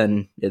 But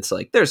then it's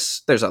like,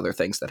 there's other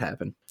things that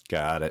happen.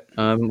 Got it.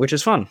 Which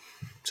is fun.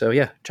 So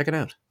yeah, check it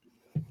out.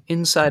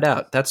 Inside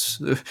Out.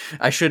 That's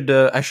I should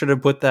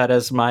have put that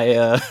as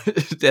my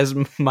as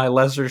my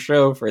lesser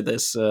show for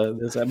this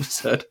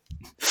episode.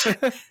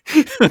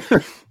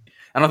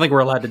 I don't think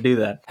we're allowed to do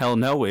that. Hell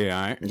no, we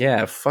aren't.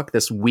 Yeah, fuck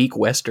this weak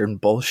Western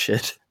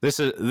bullshit.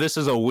 This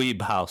is a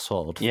weeb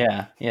household.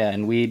 Yeah,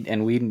 and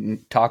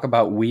we talk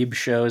about weeb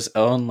shows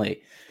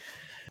only.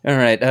 All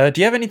right.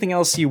 Do you have anything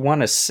else you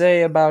want to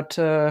say about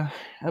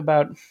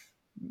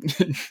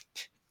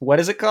what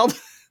is it called?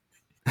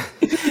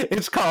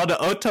 It's called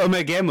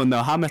Otome Gemu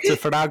no Hametsu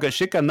Furaga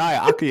Shikanai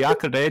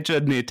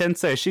Akiyakureja ni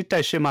Tensei Shite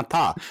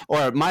Shimata,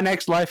 or My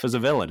Next Life as a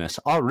Villainess.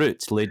 All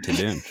routes lead to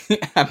doom.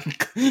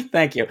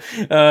 Thank you.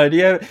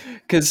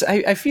 Because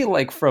I feel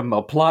like from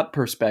a plot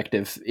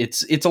perspective,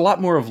 it's a lot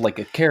more of like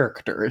a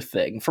character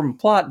thing. From a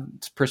plot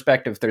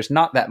perspective, there's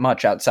not that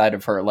much outside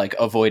of her like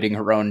avoiding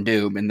her own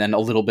doom, and then a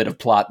little bit of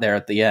plot there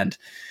at the end.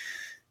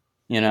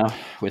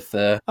 With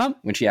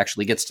when she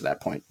actually gets to that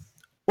point.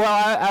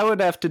 Well, I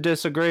would have to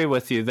disagree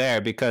with you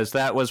there, because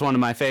that was one of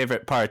my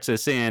favorite parts,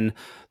 is seeing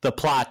the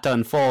plot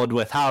unfold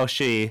with how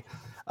she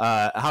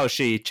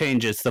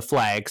changes the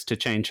flags to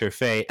change her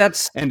fate.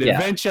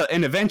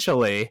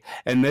 Eventually,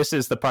 and this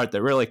is the part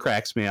that really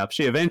cracks me up,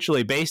 she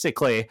eventually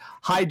basically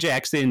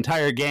hijacks the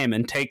entire game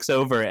and takes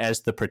over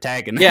as the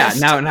protagonist. Yeah,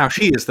 now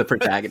she is the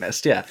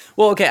protagonist. Yeah.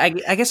 Well, okay,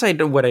 I guess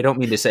what I don't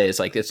mean to say is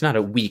like it's not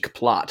a weak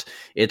plot.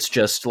 It's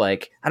just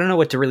like I don't know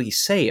what to really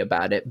say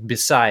about it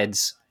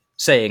besides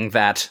saying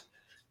that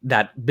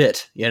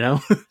bit, it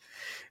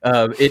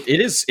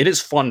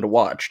is fun to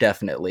watch,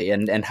 definitely,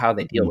 and how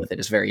they deal with it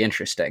is very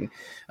interesting.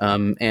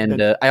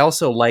 I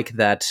also like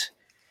that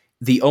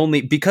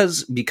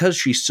because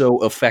she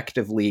so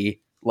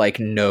effectively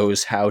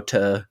knows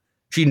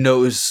she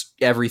knows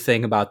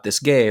everything about this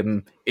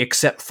game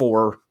except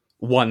for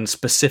one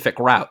specific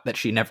route that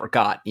she never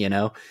got,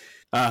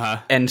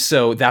 and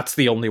so that's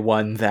the only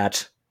one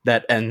that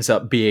ends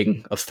up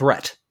being a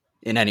threat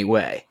in any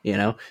way,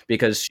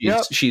 because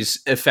she's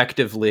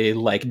effectively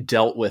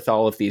dealt with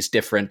all of these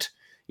different,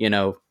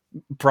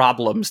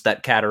 problems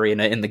that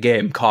Katarina in the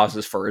game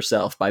causes for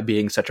herself by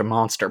being such a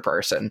monster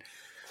person.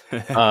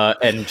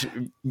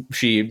 And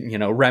she,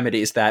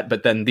 remedies that,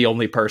 but then the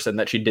only person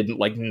that she didn't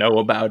know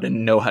about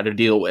and know how to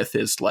deal with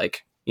is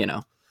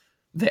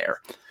there.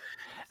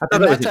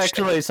 And that's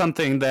actually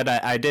something that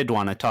I did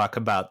want to talk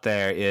about.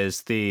 There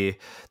is the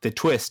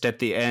twist at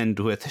the end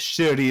with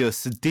Shiryu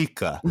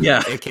Sudika,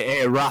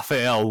 aka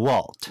Raphael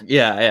Walt.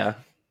 Yeah.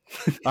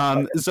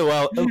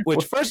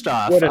 Which first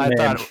off, What a I name.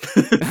 thought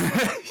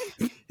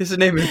His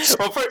name is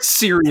Well, for-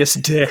 Serious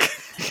Dick.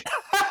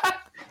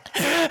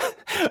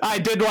 I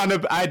did want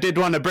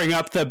to bring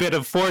up the bit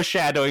of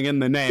foreshadowing in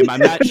the name. I'm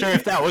not sure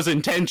if that was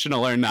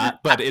intentional or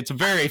not, but it's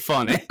very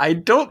funny. I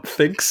don't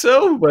think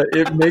so, but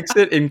it makes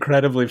it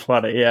incredibly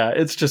funny. Yeah,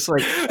 it's just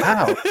like,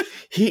 wow,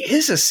 he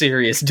is a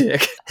serious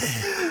dick.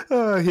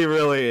 Oh, he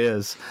really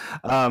is.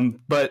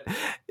 But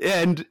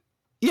there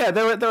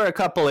were a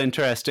couple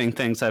interesting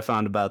things I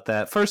found about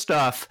that. First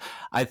off,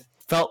 I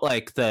felt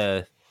like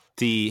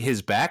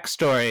his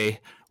backstory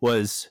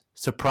was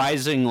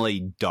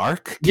surprisingly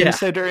dark, Yeah.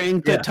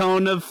 considering the Yeah.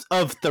 tone of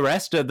the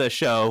rest of the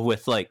show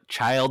with like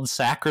child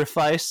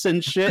sacrifice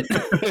and shit.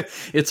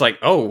 It's like,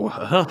 oh,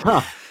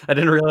 I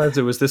didn't realize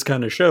it was this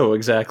kind of show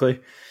exactly.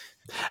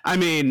 I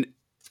mean,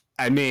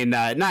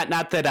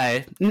 not that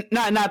I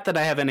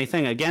have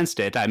anything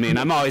against it. I mean,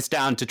 I'm always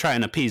down to try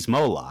and appease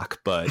Moloch,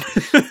 but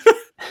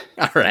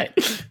All right.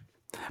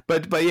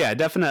 but yeah,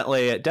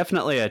 definitely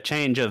a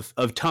change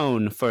of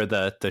tone for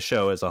the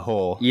show as a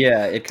whole.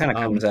 Yeah, it kind of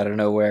comes out of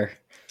nowhere.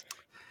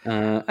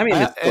 I mean,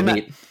 it's still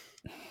neat.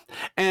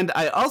 And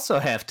I also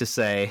have to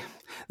say,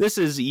 this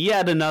is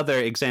yet another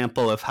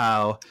example of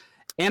how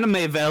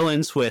anime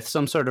villains with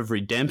some sort of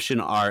redemption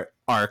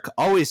arc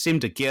always seem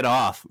to get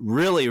off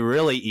really,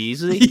 really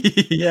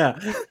easy. Yeah.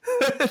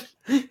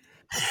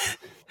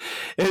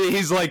 And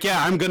he's like,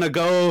 yeah, I'm gonna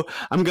go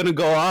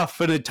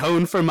off and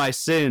atone for my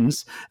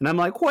sins. And I'm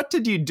like, what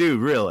did you do,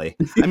 really?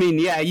 I mean,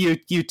 yeah,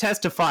 you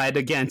testified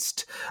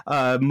against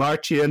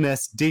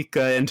Marchioness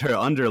Dika and her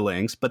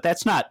underlings, but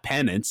that's not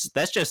penance.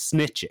 That's just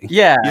snitching.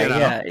 Yeah, you know?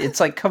 yeah. It's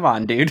like, come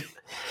on, dude.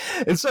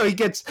 And so he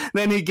gets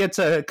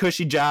a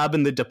cushy job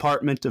in the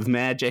Department of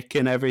Magic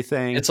and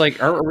everything. It's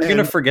like, are we going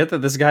to forget that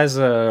this guy's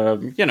kind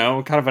of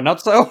a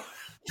nutso?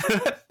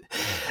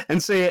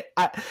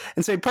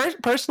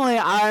 Personally,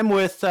 I'm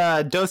with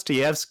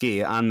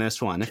Dostoevsky on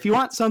this one. If you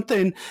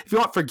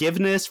want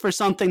forgiveness for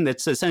something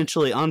that's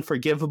essentially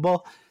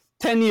unforgivable,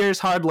 10 years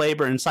hard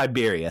labor in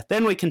Siberia,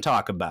 then we can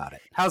talk about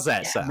it. How's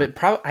that sound?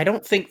 But I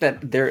don't think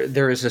that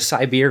there is a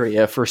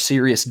Siberia for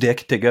Serious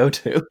Dick to go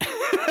to.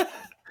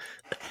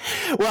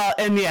 Well,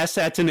 and yes,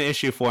 that's an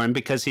issue for him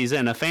because he's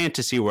in a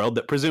fantasy world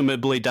that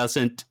presumably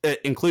doesn't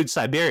include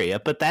Siberia,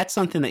 but that's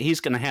something that he's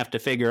going to have to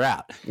figure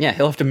out. Yeah,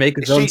 he'll have to make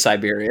his own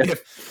Siberia.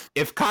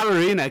 If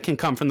Katarina can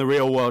come from the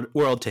real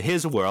world to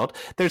his world,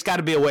 there's got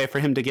to be a way for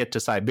him to get to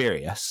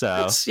Siberia.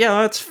 So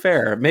that's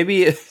fair.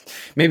 Maybe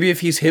if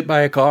he's hit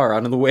by a car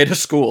on the way to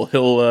school,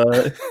 he'll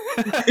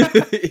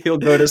he'll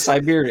go to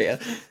Siberia.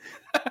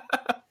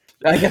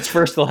 I guess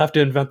first they'll have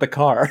to invent the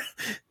car.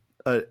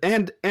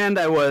 And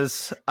I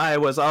was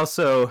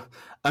also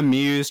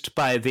amused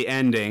by the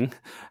ending.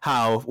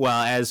 How,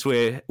 well, as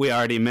we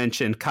already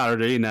mentioned,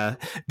 Katarina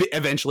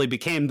eventually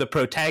became the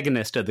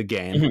protagonist of the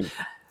game, mm-hmm.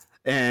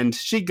 and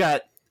she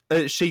got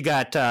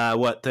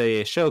what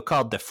the show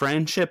called the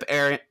friendship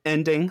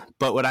ending,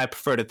 but what I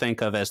prefer to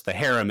think of as the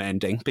harem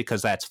ending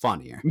because that's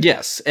funnier.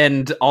 Yes,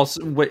 and also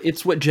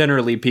it's what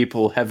generally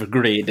people have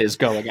agreed is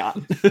going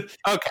on.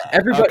 Okay,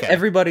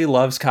 everybody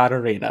loves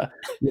Katarina,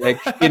 like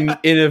in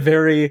a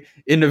very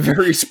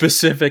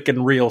specific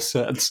and real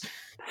sense.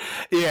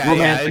 Yeah,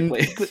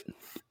 romantically.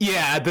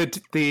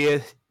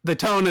 The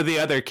tone of the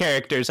other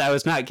characters, I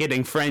was not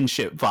getting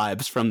friendship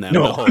vibes from them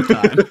the whole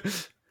time.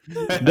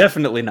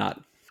 Definitely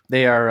not.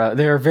 They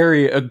are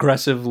very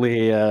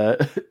aggressively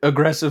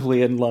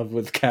in love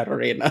with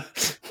Katarina.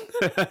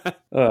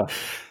 But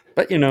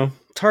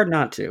it's hard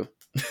not to.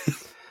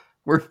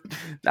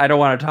 I don't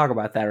want to talk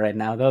about that right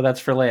now, though. That's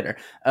for later.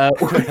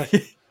 What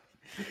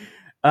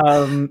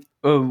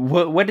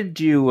did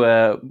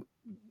you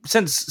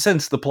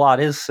since the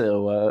plot is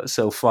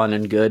so fun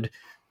and good?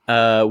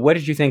 What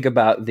did you think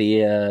about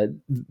the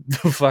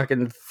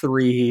fucking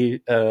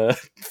 3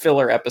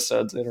 filler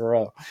episodes in a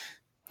row?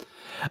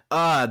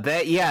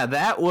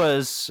 That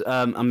was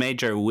a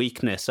major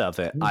weakness of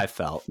it. I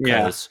felt.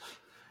 Yeah.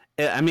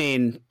 I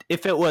mean,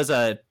 if it was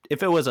a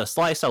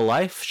slice of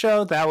life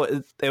show,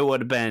 it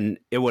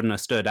wouldn't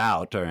have stood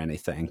out or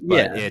anything.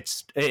 But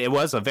it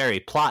was a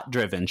very plot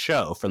driven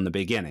show from the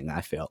beginning.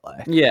 I feel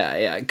like.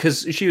 Yeah,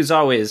 because she was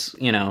always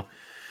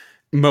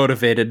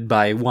motivated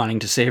by wanting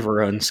to save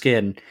her own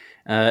skin.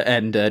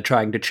 And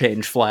trying to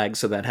change flags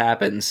so that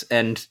happens.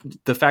 And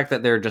the fact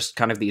that there are just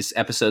kind of these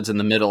episodes in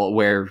the middle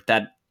where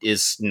that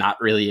is not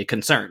really a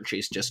concern.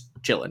 She's just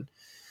chilling,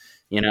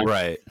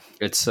 Right.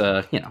 It's,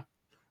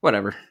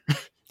 whatever.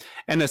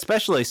 And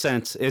especially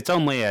since it's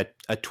only a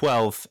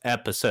 12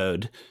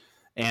 episode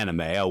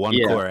anime, a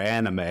one-core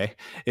anime,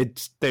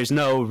 there's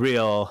no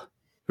real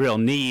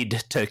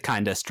need to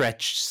kind of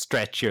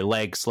stretch your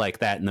legs like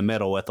that in the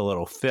middle with a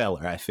little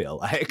filler, I feel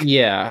like.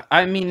 Yeah.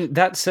 I mean,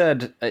 that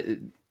said,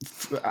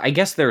 I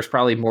guess there's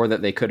probably more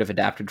that they could have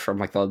adapted from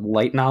like the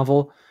light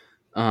novel.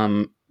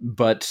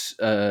 But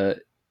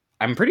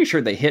I'm pretty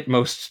sure they hit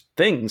most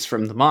things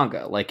from the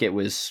manga. Like it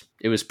was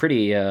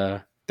pretty,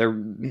 I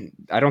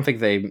don't think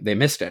they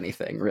missed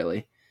anything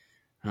really,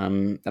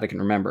 that I can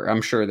remember.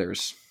 I'm sure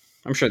there's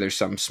I'm sure there's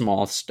some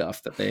small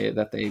stuff that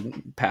they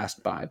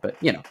passed by, but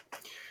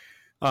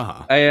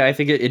Uh-huh. I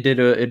think it did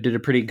a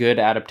pretty good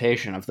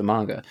adaptation of the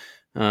manga.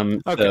 Okay.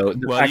 So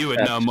Well, you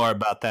would know more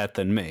about that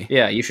than me.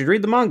 Yeah, you should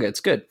read the manga.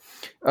 It's good.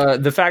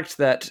 The fact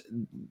that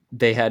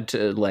they had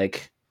to,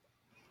 like,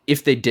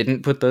 if they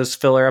didn't put those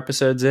filler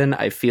episodes in,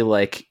 I feel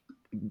like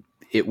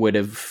they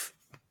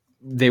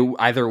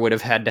either would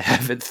have had to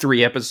have it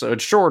 3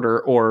 episodes shorter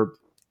or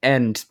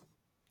end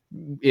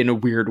in a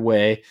weird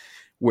way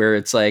where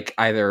it's like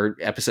either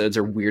episodes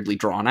are weirdly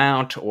drawn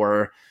out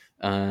or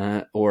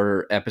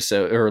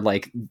episode, or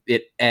like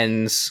it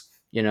ends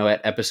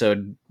at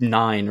episode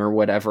 9 or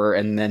whatever,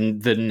 and then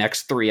the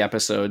next 3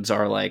 episodes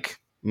are like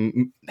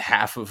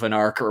half of an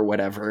arc or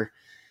whatever.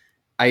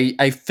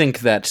 I think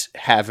that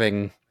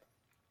having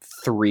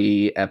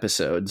 3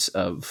 episodes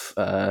of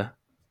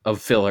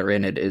filler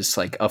in it is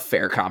like a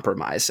fair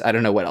compromise. I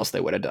don't know what else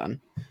they would have done.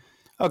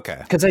 Okay.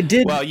 Because I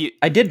did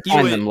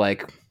find them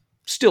like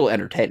still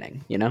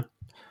entertaining,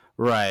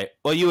 Right.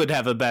 Well, you would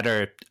have a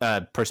better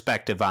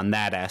perspective on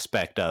that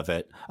aspect of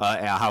it,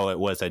 how it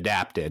was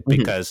adapted,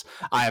 because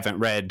I haven't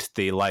read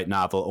the light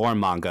novel or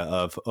manga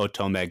of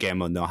Otome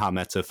Gemo no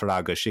Hametsu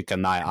Furaga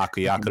Shikanai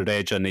Akuyaku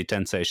Reija ni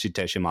Tensei Shite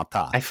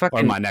Shimata,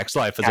 or My Next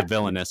Life as a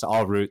Villainess,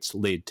 All Routes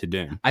Lead to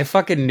Doom. I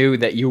fucking knew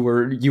that you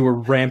were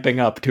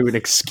ramping up to an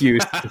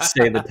excuse to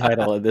say the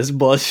title of this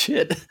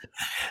bullshit.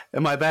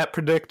 Am I that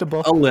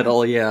predictable? A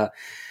little, yeah.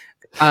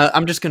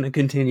 I'm just going to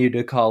continue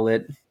to call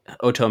it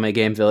Otome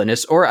Game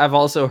Villainous, or I've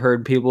also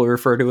heard people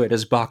refer to it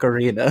as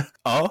Bakarina.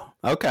 Oh,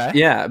 okay.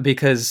 Yeah,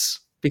 because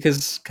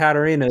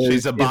Katarina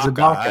She's a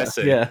baka. I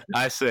see. Yeah.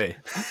 I see.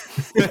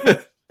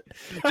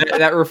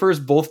 that refers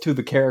both to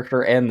the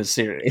character and the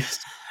series.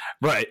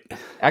 Right.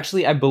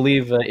 Actually, I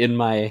believe in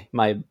my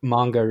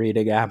manga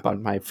reading app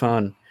on my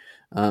phone,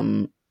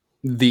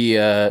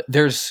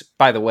 there's,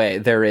 by the way,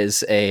 there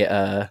is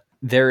a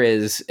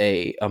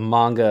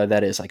manga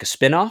that is like a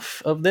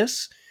spin-off of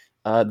this.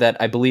 That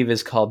I believe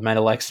is called My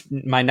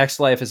Next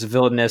Life as a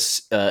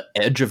Villainous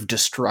Edge of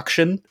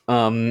Destruction.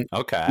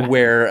 Okay.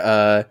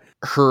 Where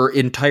her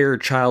entire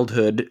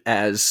childhood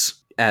as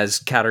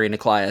Katarina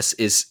Claes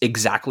is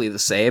exactly the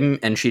same,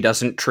 and she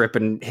doesn't trip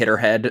and hit her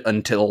head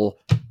until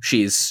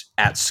she's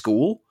at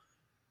school,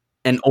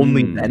 and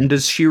only then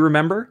does she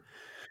remember.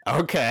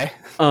 Okay.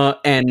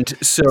 And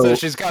so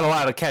she's got a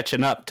lot of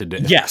catching up to do.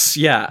 Yes,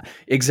 yeah,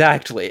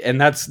 exactly,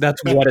 and that's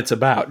what it's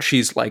about.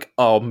 She's like,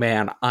 oh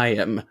man, I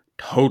am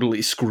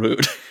totally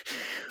screwed.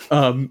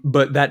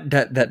 But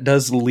that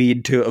does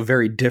lead to a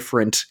very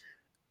different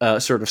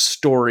sort of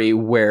story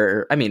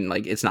where, I mean,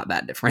 like, it's not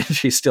that different.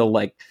 She's still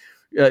like,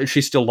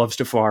 she still loves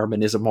to farm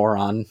and is a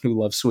moron who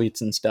loves sweets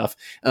and stuff.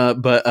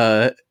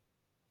 But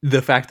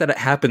the fact that it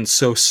happened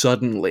so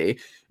suddenly,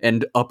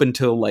 and up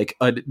until like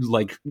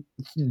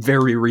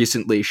very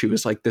recently, she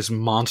was like this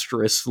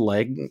monstrous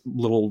like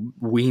little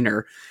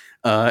wiener.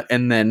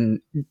 And then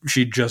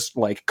she just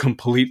like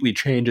completely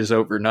changes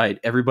overnight.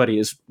 Everybody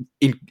is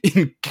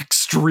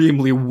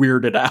extremely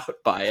weirded out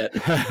by it.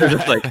 They're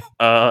just like,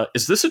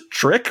 is this a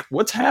trick?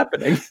 What's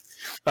happening?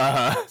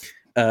 But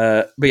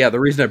yeah, the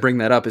reason I bring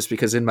that up is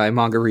because in my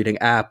manga reading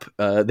app,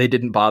 they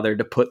didn't bother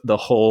to put the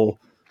whole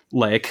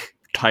like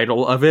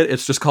title of it.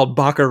 It's just called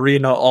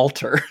Bakarina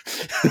Alter.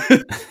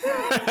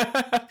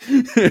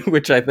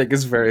 Which I think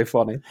is very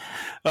funny.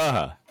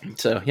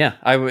 So yeah,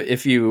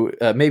 if you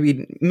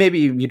maybe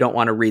you don't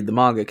want to read the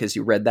manga because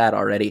you read that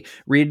already.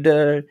 Read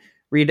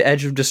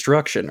Edge of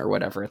Destruction or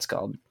whatever it's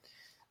called.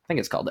 I think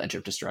it's called Edge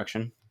of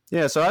Destruction.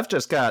 Yeah. So I've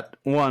just got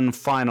one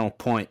final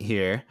point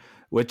here,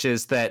 which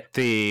is that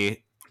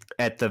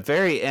at the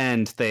very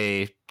end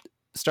they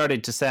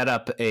started to set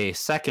up a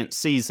second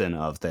season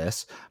of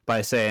this by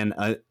saying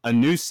a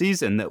new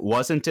season that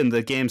wasn't in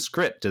the game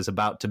script is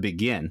about to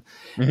begin.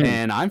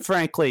 And I'm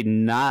frankly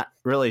not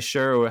really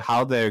sure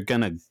how they're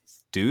going to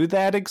do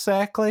that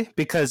exactly,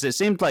 because it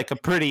seemed like a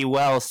pretty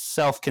well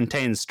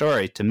self-contained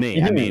story to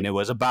me. I mean, it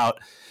was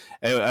about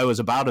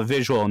a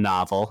visual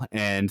novel,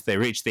 and they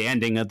reached the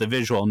ending of the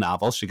visual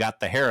novel. She got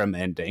the harem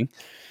ending.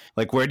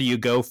 Like, where do you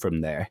go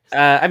from there?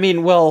 I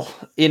mean, well,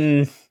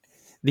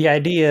 the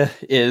idea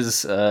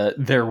is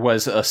there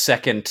was a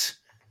second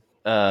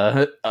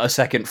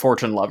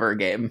Fortune Lover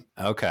game.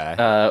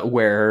 Okay.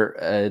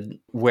 Where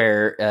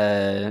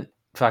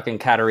fucking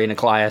Katarina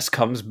Claes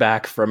comes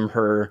back from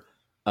her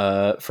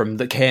from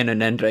the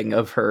canon ending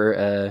of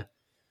her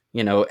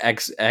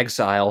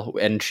exile,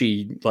 and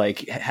she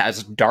like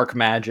has dark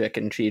magic,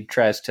 and she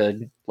tries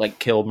to like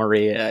kill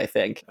Maria, I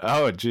think.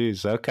 Oh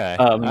geez, okay.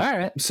 All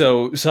right.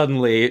 So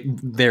suddenly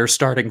they're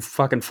starting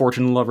fucking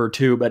Fortune Lover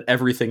 2, but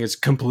everything is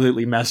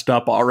completely messed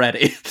up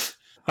already.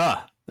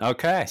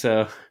 Okay.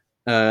 So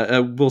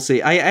we'll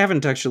see. I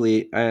haven't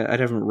actually I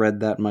haven't read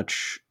that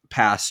much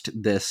past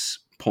this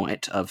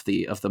point of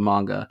the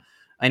manga.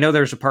 I know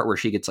there's a part where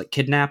she gets like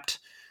kidnapped.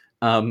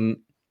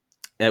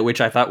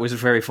 Which I thought was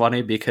very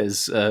funny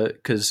because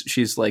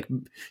she's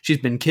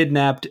been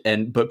kidnapped,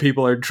 but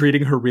people are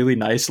treating her really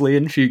nicely,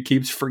 and she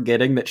keeps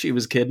forgetting that she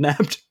was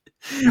kidnapped.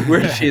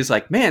 Where she's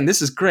like, "Man,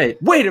 this is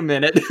great. Wait a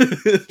minute."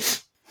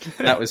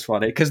 That was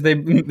funny because they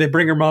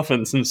bring her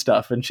muffins and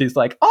stuff, and she's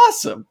like,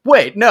 "Awesome!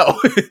 Wait, no."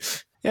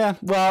 Yeah,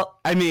 well,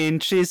 I mean,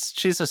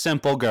 she's a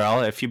simple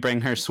girl. If you bring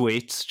her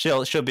sweets,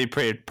 she'll be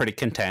pretty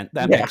content.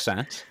 That Yeah. makes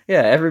sense.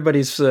 Yeah,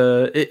 everybody's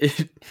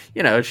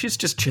she's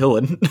just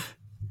chilling.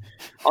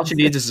 All she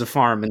needs is a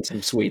farm and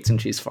some sweets,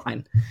 and she's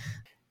fine.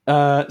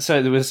 So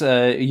there was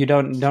you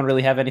don't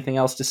really have anything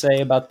else to say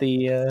about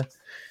the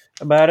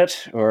about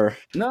it, or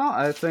No,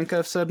 I think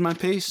I've said my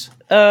piece.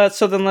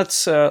 so then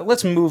let's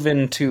move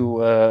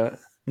into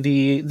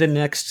the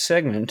next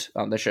segment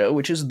on the show,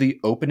 which is the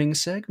opening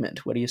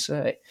segment. What do you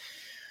say?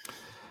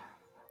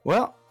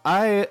 Well,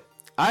 I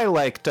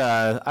liked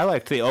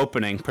the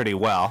opening pretty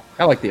well.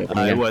 I like the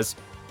opening. It was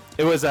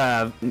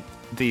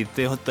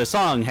the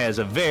song has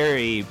a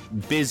very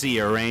busy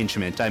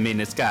arrangement. I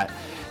mean, it's got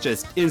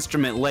just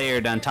instrument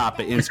layered on top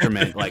of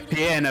instrument, like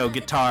piano,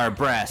 guitar,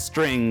 brass,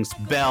 strings,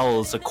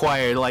 bells, a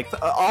choir, like the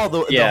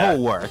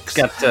whole works.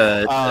 It's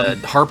got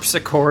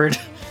harpsichord.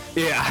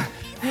 Yeah,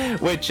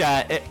 which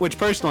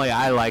personally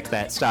I like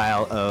that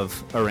style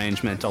of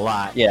arrangement a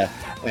lot. Yeah.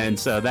 And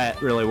so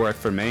that really worked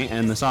for me.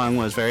 And the song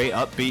was very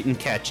upbeat and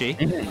catchy.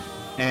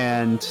 Mm-hmm.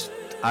 And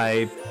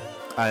I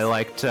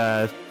liked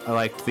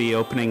the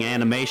opening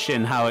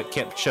animation, how it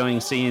kept showing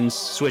scenes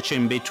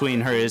switching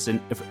between hers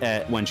and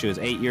when she was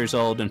 8 years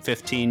old and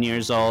 15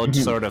 years old,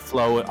 sort of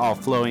all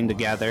flowing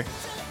together.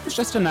 It's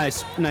just a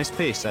nice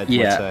piece. I'd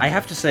say. I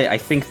have to say, I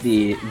think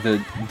the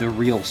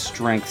real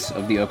strengths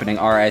of the opening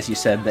are, as you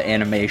said, the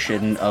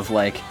animation of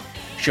like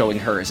showing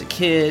her as a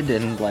kid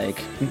and like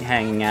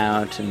hanging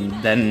out, and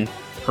then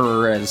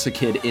her as a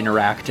kid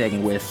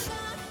interacting with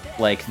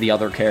like the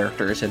other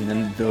characters, and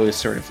then those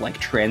sort of like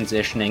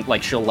transitioning,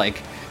 like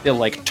they'll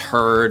like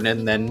turn,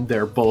 and then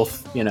they're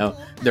both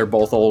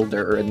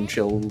older, and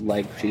the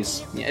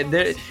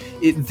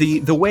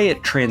way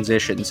it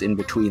transitions in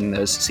between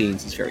those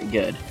scenes is very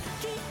good.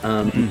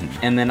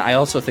 And then I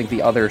also think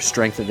the other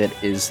strength of it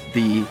is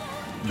the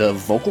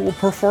vocal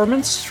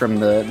performance from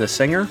the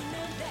singer,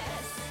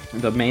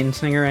 the main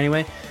singer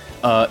anyway,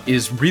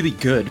 is really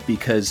good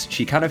because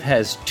she kind of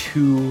has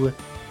two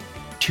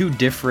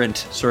different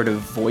sort of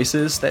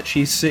voices that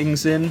she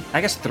sings in.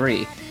 I guess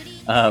three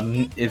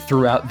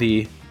throughout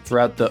the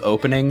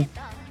opening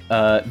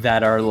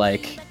that are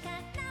like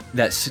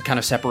that kind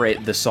of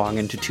separate the song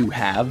into two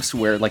halves.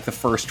 Where like the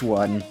first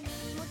one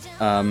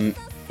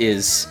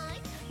is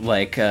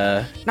like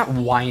not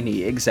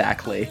whiny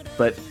exactly,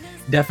 but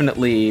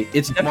definitely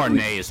more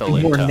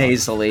nasally. More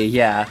nasally,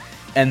 yeah.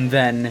 And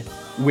then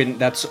when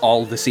that's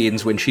all the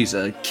scenes when she's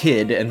a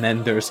kid, and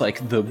then there's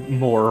like the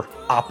more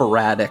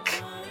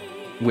operatic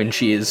when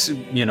she's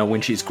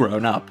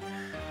grown up.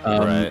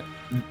 Right.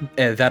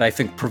 That I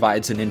think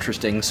provides an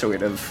interesting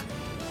sort of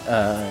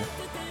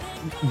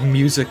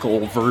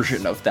musical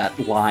version of that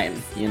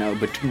line,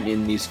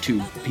 between these two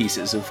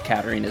pieces of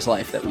Katarina's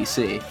life that we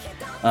see.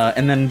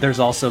 And then there's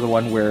also the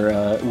one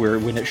where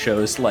when it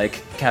shows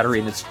like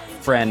Katarina's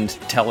friend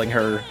telling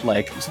her,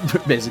 like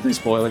basically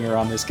spoiling her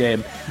on this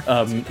game,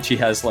 she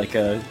has like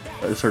a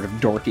sort of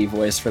dorky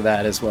voice for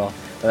that as well.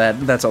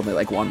 That's only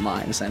like one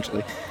line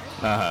essentially.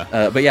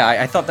 But yeah,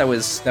 I thought that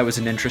was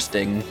an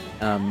interesting,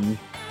 a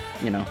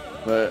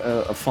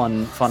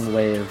fun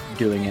way of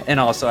doing it. And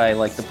also I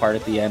like the part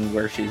at the end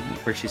where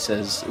she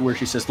says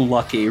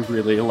 "lucky"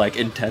 really like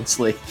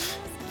intensely.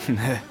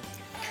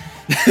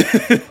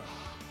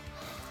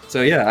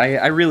 So yeah,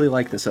 I really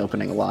like this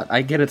opening a lot.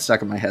 I get it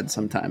stuck in my head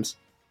sometimes.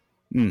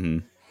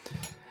 Mm-hmm.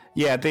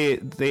 Yeah,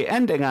 the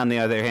ending, on the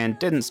other hand,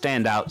 didn't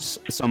stand out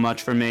so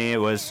much for me. It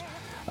was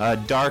a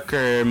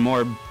darker,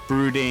 more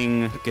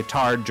brooding,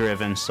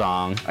 guitar-driven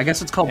song. I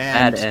guess it's called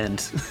Bad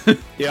End.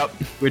 Yep.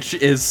 Which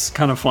is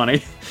kind of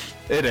funny.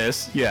 It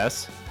is,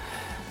 yes.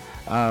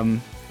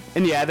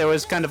 And yeah, there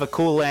was kind of a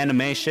cool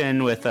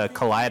animation with a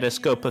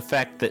kaleidoscope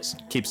effect that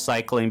keeps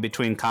cycling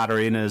between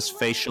Katarina's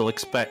facial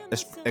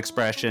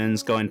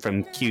expressions, going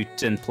from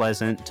cute and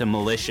pleasant to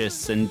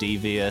malicious and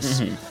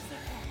devious. Mm-hmm.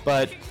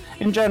 But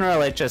in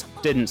general, it just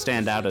didn't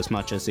stand out as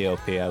much as the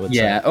OP, I would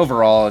say. Yeah,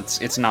 overall,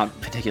 it's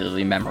not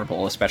particularly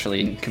memorable,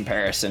 especially in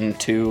comparison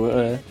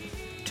to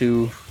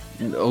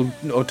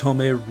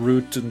Otome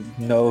Root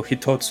no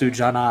Hitotsu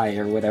Janai,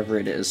 or whatever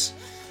it is.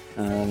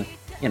 The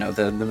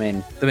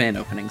main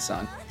opening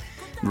song.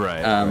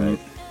 Right. Right.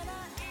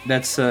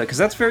 That's because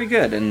that's very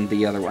good, and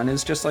the other one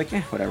is just like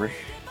whatever.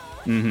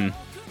 Mm-hmm.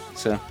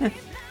 So,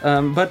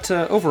 but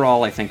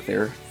overall, I think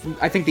the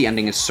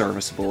ending is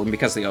serviceable, and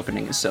because the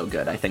opening is so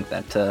good, I think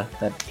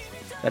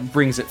that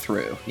brings it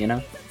through.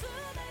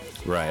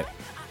 Right.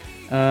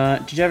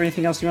 Did you have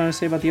anything else you want to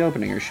say about the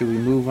opening, or should we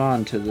move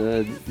on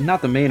to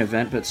not the main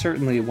event, but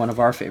certainly one of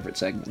our favorite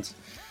segments?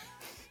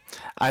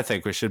 I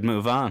think we should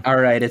move on. All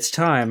right, it's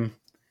time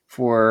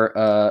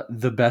for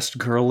the Best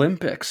Girl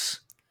Olympics.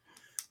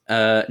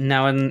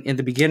 Now, in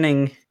the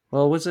beginning,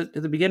 well, was it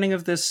at the beginning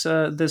of this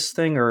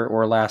thing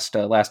or last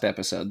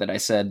episode that I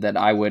said that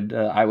I would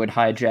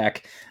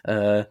hijack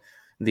the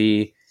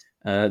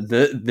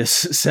this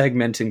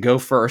segment and go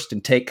first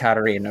and take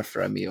Katarina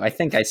from you. I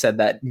think I said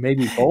that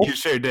maybe both. You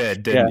sure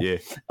did, didn't you?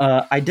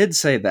 I did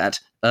say that,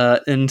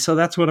 and so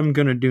that's what I'm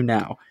gonna do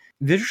now.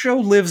 This show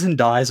lives and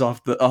dies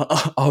off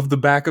the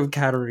back of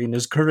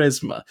Katarina's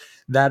charisma.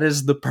 That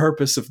is the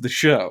purpose of the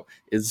show.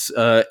 Is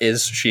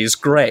she's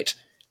great.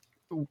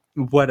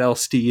 What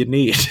else do you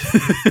need?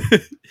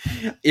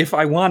 If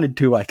I wanted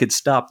to, I could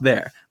stop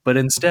there, but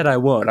instead I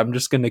won't. I'm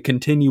just going to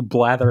continue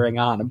blathering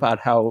on about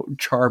how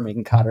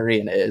charming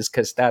Katarina is,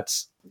 because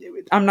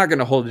I'm not going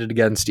to hold it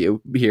against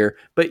you here,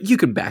 but you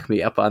can back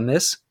me up on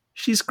this.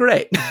 She's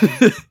great.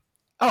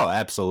 Oh,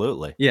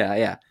 absolutely.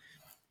 Yeah.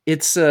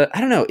 It's I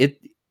don't know.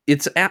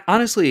 It's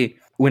honestly,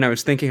 when I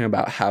was thinking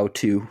about how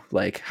to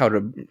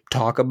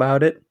talk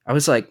about it, I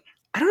was like,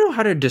 I don't know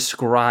how to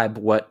describe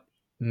what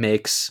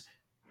makes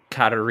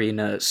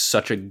Katarina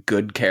such a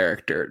good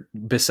character,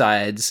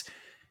 besides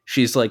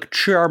she's like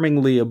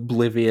charmingly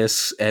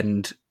oblivious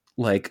and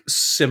like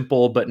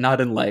simple, but not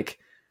in like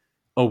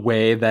a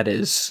way that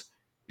is,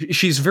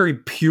 she's very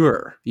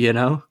pure, you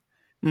know?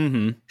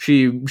 Mm-hmm.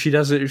 She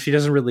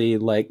doesn't really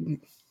like,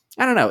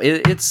 I don't know.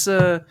 It's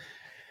a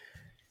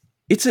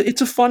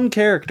fun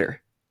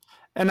character.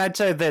 And I'd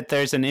say that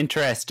there's an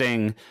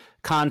interesting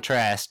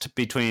contrast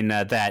between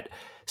that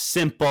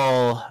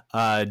simple,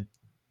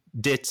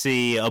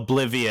 ditzy,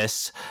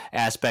 oblivious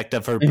aspect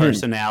of her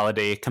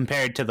personality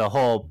compared to the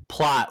whole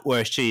plot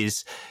where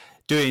she's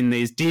doing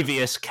these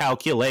devious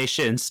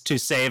calculations to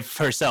save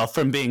herself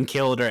from being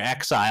killed or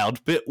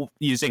exiled, but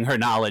using her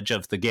knowledge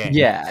of the game.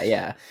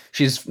 Yeah.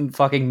 She's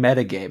fucking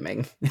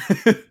metagaming.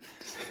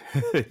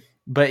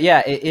 But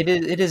yeah,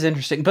 it is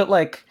interesting. But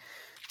like,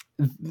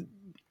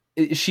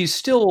 she's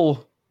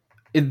still...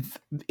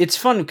 It's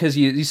fun because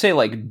you say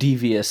like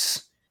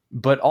devious,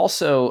 but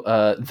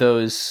also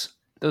those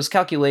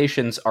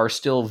calculations are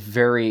still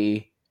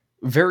very,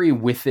 very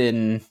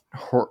within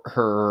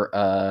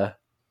her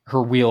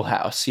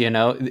wheelhouse. You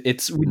know,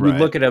 it's when you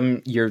look at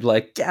them, you're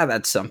like, yeah,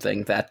 that's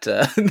something that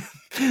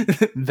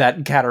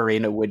that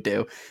Katarina would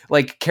do,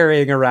 like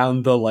carrying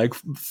around the like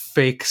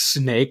fake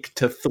snake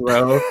to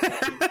throw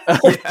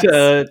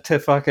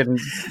to fucking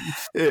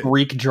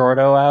freak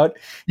Jordo out.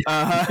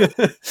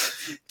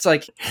 It's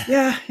like,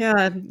 yeah,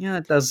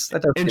 it does.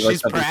 That does. And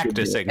she's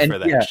practicing for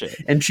that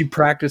shit. And she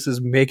practices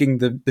making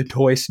the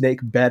toy snake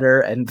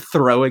better and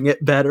throwing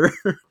it better.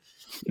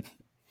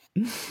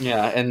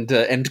 Yeah,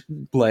 and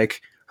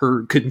like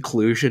her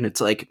conclusion,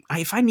 it's like,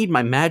 if I need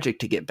my magic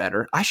to get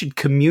better, I should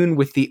commune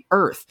with the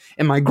earth.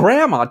 And my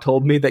grandma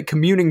told me that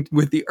communing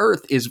with the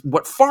earth is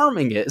what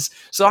farming is.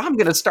 So I'm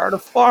going to start a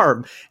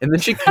farm. And then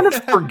she kind of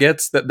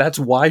forgets that that's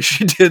why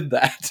she did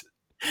that.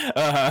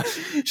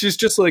 She's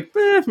just like,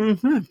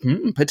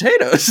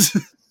 potatoes.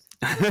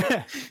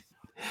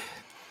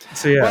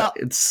 So yeah, well,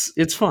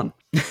 it's fun.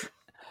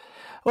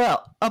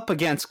 Well, up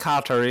against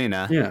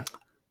Katarina, yeah,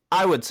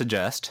 I would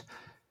suggest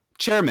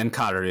Chairman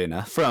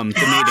Katarina from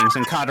The Meetings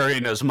in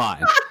Katarina's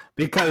Mind,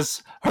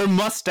 because her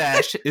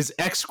mustache is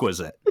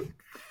exquisite.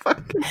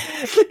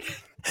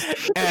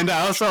 And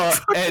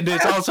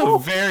it's also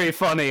very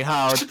funny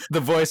how the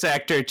voice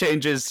actor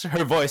changes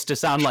her voice to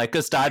sound like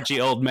a stodgy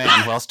old man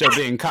while still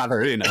being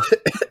Katarina.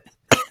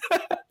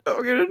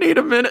 I'm gonna need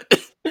a minute.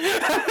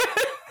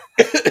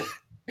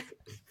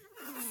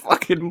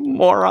 Fucking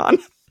moron.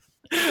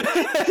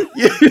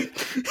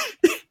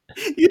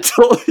 You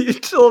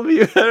told me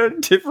you had a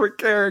different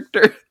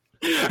character.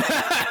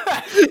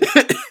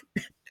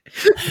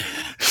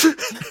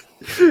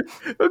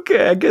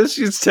 Okay, I guess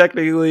she's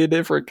technically a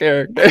different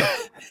character.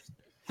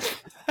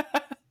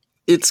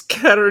 It's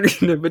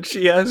Katarina, but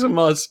she has a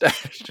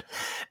mustache.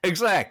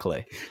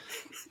 Exactly.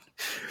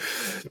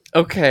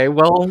 Okay,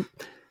 well,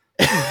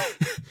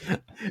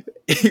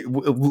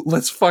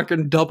 let's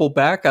fucking double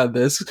back on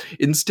this.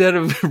 Instead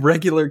of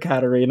regular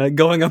Katarina,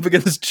 going up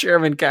against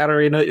Chairman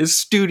Katarina is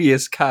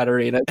studious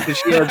Katarina, because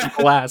she has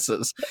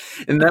glasses,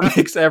 and that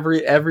makes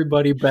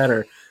everybody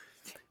better.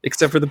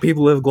 Except for the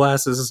people who have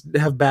glasses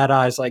have bad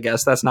eyes, I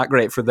guess. That's not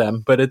great for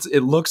them, but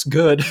it looks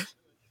good.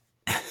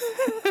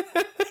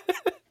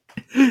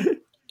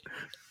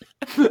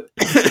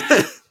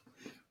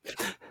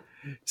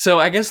 So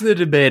I guess the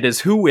debate is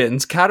who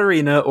wins,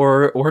 Katarina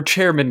or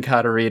Chairman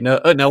Katarina,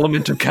 an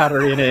element of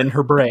Katarina in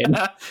her brain.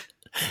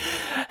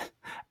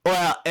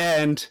 Well,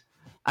 and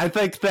I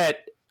think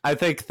that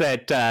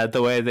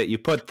the way that you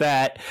put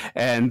that,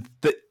 and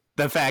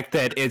the fact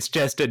that it's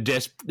just a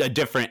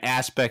different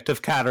aspect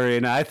of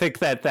Katarina, I think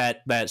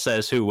that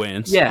says who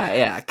wins.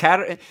 Yeah.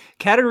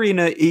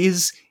 Katarina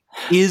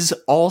is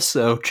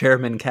also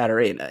Chairman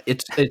Katarina.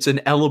 It's an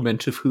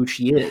element of who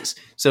she is.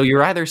 So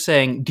you're either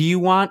saying, do you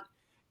want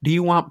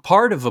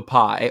part of a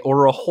pie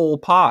or a whole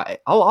pie?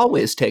 I'll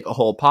always take a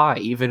whole pie,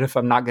 even if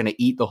I'm not going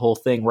to eat the whole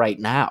thing right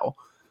now.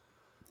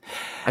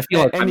 I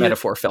feel like my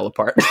metaphor fell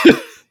apart.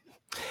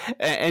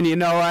 And you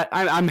know what?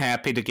 I'm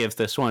happy to give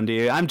this one to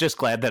you. I'm just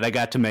glad that I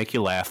got to make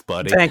you laugh,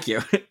 buddy. Thank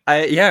you.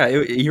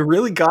 You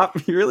really got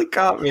me. You really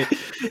caught me.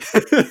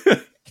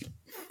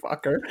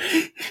 motherfucker.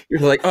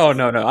 You're like, oh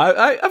no,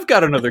 I've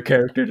got another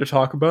character to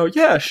talk about.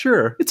 Yeah,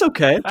 sure, it's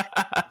okay.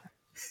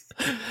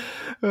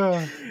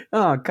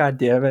 Oh, god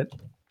damn it.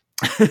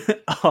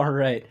 All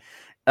right.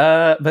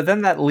 But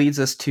then that leads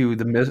us to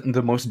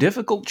the most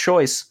difficult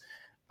choice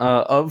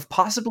of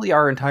possibly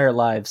our entire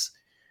lives.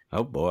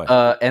 Oh boy.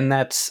 And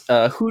that's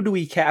who do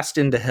we cast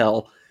into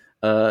hell?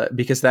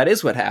 Because that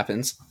is what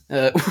happens.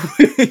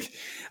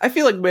 I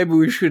feel like maybe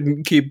we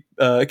shouldn't keep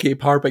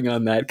harping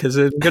on that because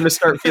I'm going to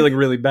start feeling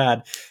really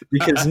bad.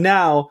 Because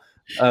now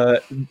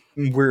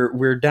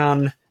we're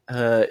down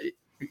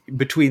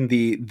between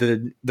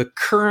the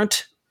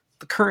current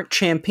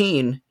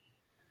champion,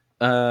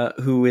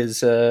 who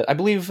is I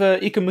believe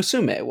Ika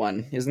Musume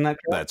won, isn't that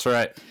correct? That's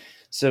right.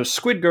 So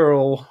Squid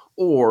Girl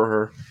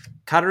or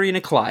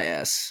Katarina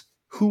Claes,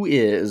 who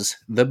is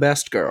the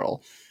best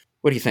girl?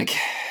 What do you think?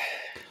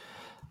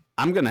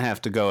 I'm gonna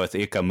have to go with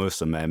Ika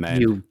Musume,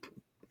 man. You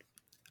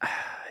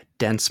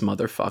dense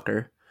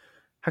motherfucker!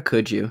 How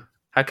could you?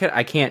 I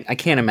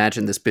can't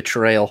imagine this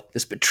betrayal.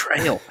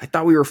 I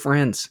thought we were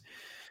friends.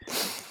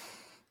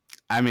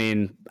 I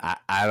mean,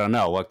 I don't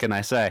know. What can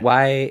I say?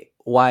 Why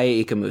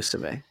Ika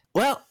Musume?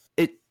 Well,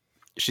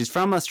 she's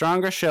from a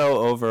stronger show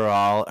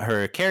overall.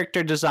 Her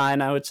character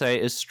design, I would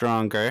say, is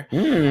stronger.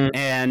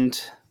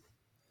 And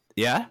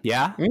yeah,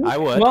 I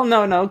would. Well,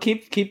 no,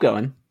 keep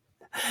going.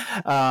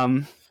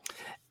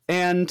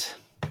 And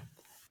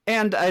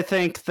I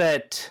think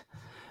that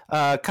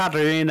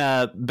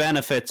Katarina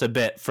benefits a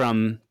bit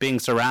from being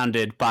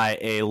surrounded by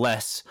a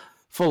less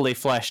fully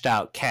fleshed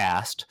out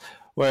cast,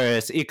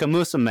 whereas Ika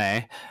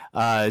Musume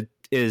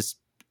is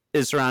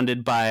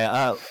surrounded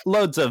by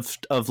loads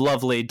of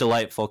lovely,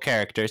 delightful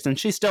characters, and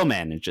she still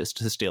manages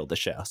to steal the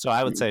show. So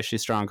I would say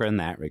she's stronger in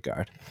that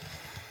regard.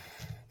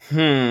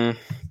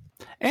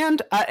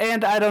 And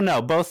I don't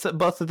know. Both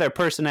of their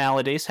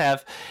personalities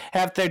have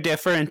their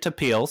different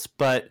appeals,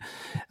 but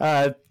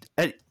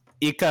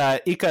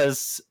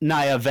Ika's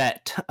Naya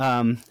Vet,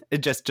 it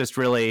just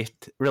really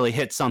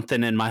hit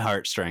something in my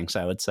heartstrings,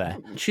 I would say.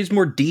 She's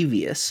more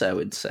devious, I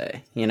would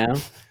say. You know,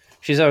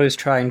 she's always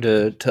trying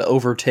to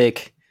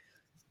overtake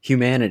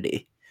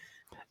humanity,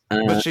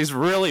 but she's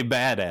really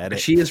bad at it.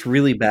 She is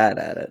really bad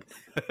at it.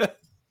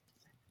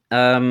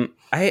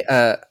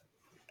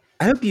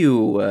 I hope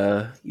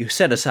you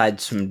set aside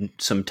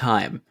some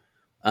time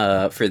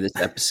for this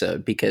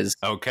episode because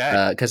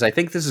I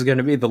think this is going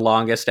to be the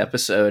longest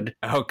episode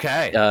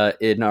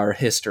in our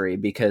history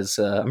because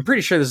I'm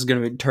pretty sure this is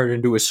going to turn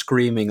into a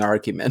screaming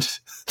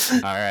argument.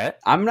 All right,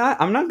 I'm not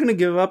going to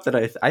give up that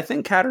I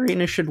think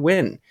Katarina should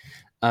win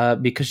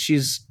because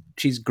she's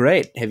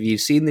great. Have you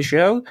seen the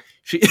show?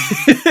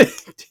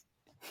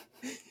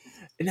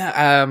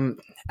 No,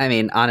 I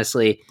mean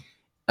honestly.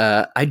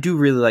 I do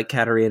really like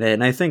Katarina,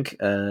 and I think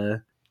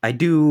I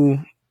do.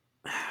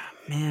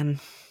 Man,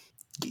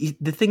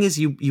 the thing is,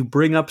 you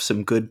bring up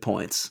some good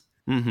points,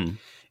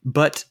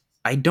 but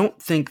I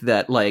don't think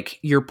that like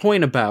your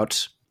point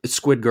about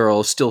Squid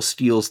Girl still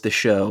steals the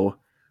show,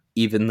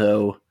 even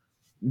though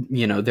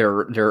you know there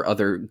are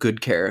other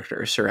good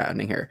characters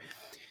surrounding her.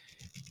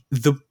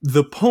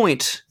 The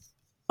point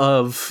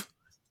of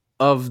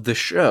the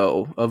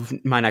show of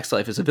My Next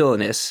Life as a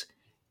Villainess.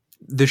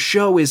 The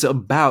show is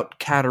about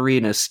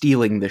Katarina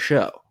stealing the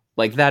show.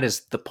 Like that is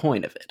the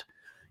point of it.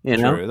 You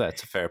know? True,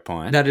 that's a fair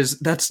point.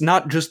 That's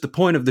not just the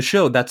point of the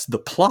show, that's the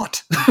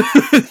plot.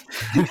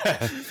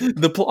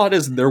 The plot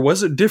is there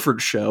was a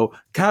different show,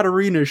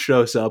 Katarina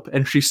shows up,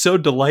 and she's so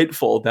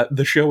delightful that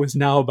the show is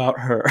now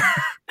about her.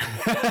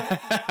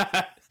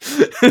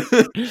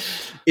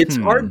 It's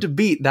hard to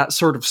beat that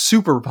sort of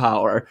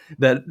superpower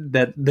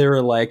that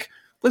they're like,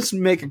 let's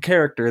make a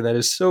character that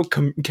is so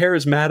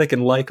charismatic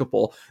and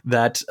likable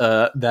that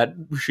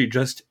she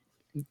just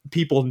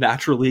people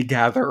naturally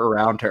gather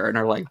around her and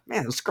are like,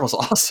 man, this girl's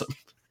awesome.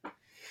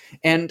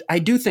 And I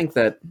do think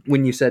that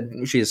when you said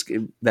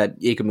that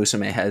Ika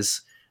Musume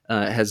has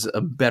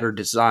a better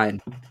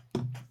design,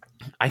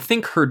 I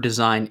think her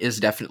design is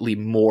definitely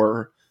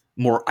more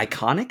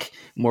iconic,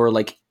 more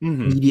like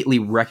immediately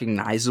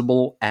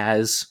recognizable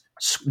as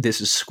this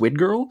is Squid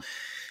Girl.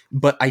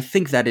 But I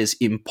think that is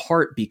in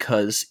part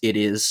because it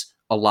is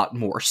a lot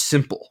more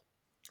simple.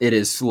 It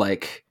is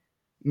like,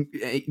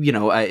 you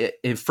know,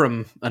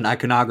 from an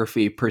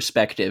iconography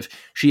perspective,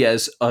 she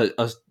has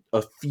a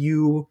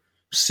few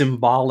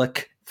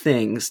symbolic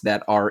things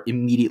that are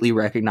immediately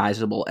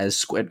recognizable as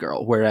Squid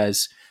Girl.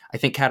 Whereas I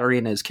think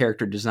Katarina's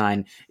character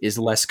design is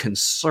less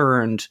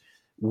concerned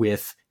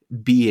with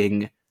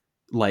being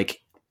like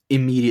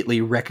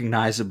immediately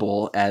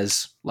recognizable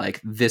as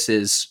like, this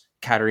is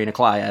Katarina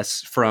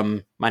Claes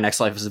from My Next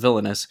Life as a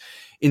Villainess.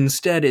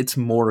 Instead, it's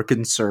more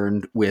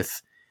concerned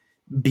with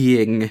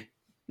being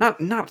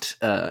not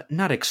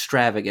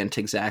extravagant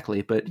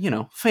exactly, but you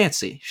know,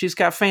 fancy. She's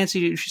got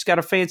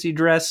a fancy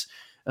dress.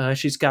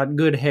 She's got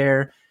good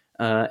hair,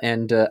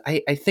 and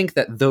I think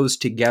that those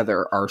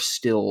together are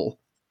still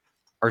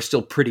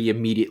pretty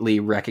immediately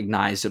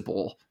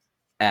recognizable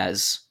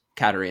as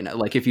Katarina.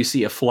 Like if you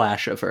see a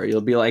flash of her,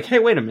 you'll be like, hey,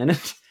 wait a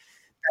minute.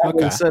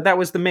 That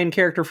was the main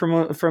character from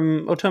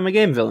Otome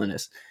Game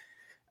Villainous.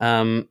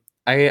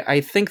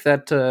 I think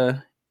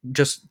that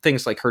just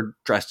things like her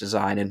dress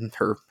design and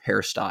her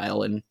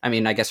hairstyle, and I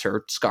mean, I guess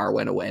her scar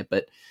went away,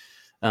 but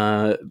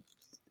I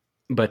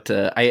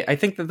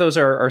think that those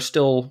are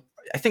still.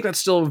 I think that's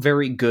still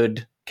very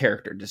good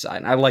character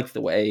design. I like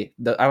the way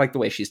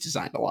she's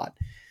designed a lot.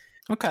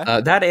 Okay.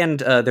 That and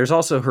there's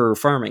also her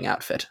farming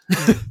outfit,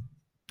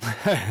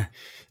 and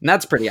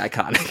that's pretty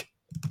iconic.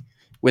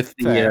 With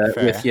the Fair.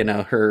 with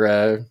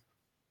her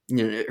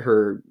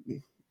her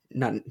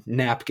not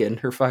napkin,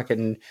 her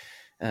fucking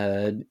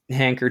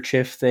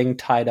handkerchief thing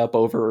tied up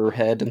over her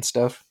head and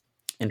stuff,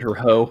 and her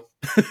hoe.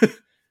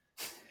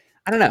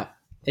 I don't know.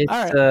 It's,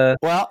 all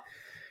right.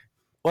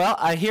 Well,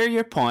 I hear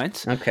your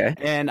point. Okay.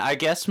 And I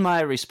guess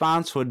my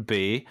response would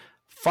be,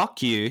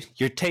 fuck you.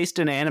 Your taste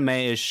in anime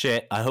is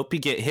shit. I hope you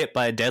get hit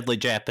by a deadly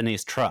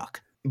Japanese truck.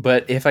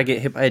 But if I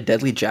get hit by a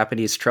deadly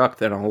Japanese truck,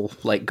 then I'll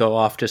like go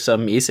off to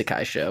some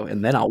isekai show,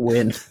 and then I'll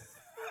win.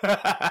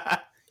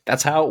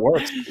 That's how it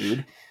works,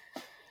 dude.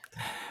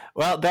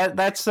 Well,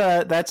 that's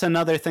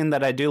another thing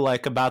that I do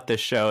like about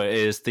this show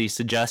is the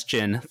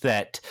suggestion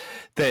that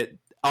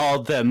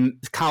all the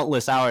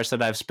countless hours that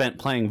I've spent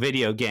playing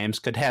video games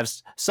could have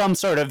some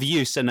sort of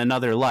use in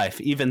another life,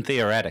 even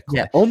theoretically.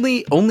 Yeah,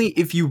 only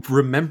if you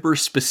remember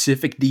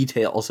specific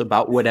details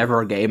about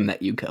whatever game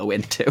that you go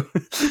into.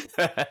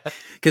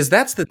 Because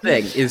that's the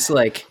thing, is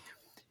like,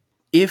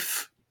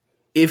 if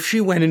she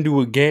went into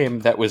a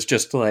game that was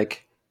just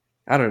like,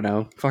 I don't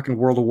know, fucking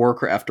World of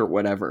Warcraft or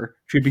whatever,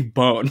 she'd be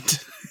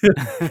boned.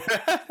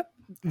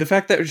 The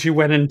fact that she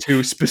went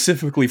into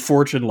specifically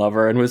Fortune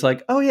Lover and was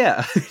like, oh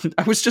yeah,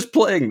 I was just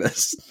playing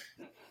this.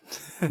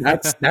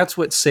 That's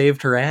what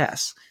saved her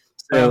ass.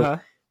 So,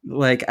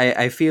 like,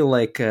 I feel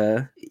like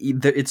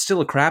it's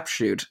still a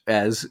crapshoot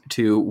as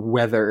to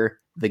whether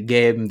the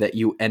game that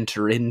you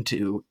enter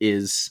into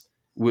is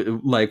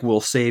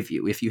will save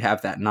you if you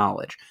have that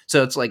knowledge.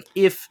 So it's like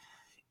if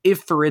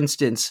for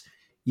instance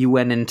you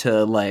went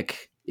into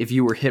like if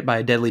you were hit by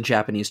a deadly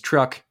Japanese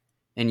truck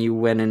and you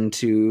went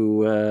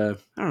into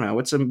I don't know,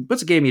 what's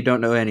a game you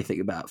don't know anything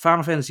about?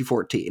 Final Fantasy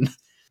XIV.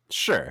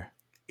 Sure.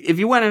 If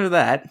you went into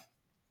that,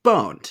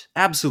 boned,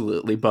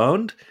 absolutely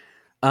boned.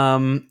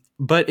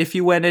 But if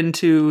you went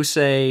into,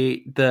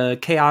 say, the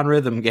K-On!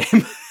 Rhythm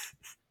game,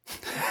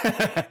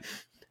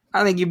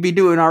 I think you'd be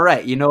doing all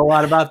right. You know a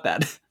lot about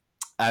that.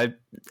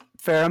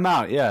 Fair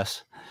amount,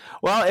 yes.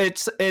 Well,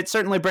 it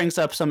certainly brings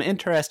up some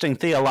interesting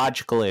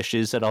theological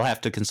issues that I'll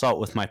have to consult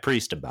with my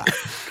priest about.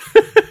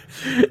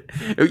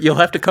 You'll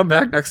have to come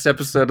back next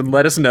episode and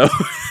let us know.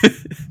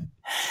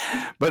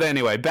 But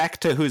anyway, back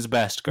to Who's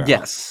Best Girl.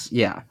 Yes,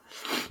 yeah.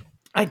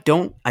 I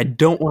don't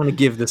want to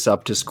give this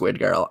up to Squid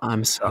Girl.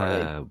 I'm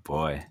sorry. Oh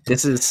boy.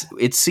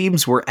 It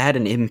seems we're at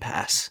an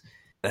impasse.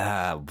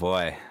 Oh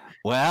boy.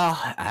 Well,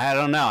 I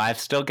don't know. I've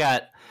still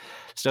got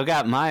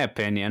my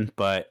opinion,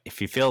 but if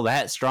you feel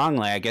that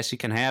strongly, I guess you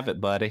can have it,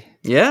 buddy.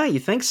 Yeah, you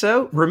think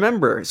so?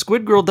 Remember,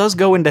 Squid Girl does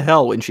go into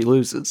hell when she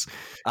loses.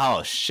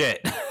 Oh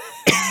shit.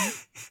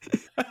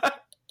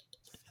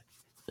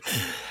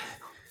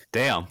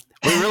 Damn.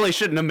 We really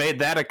shouldn't have made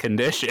that a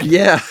condition.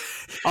 Yeah.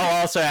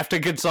 I'll also have to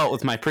consult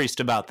with my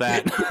priest about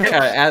that.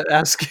 Yeah,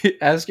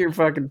 ask your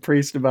fucking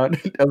priest about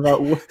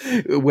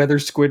whether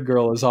Squid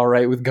Girl is all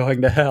right with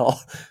going to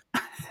hell.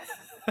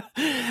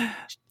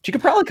 She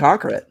could probably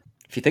conquer it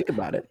if you think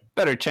about it.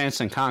 Better chance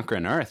than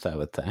conquering Earth, I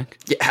would think.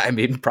 Yeah, I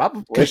mean,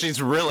 probably because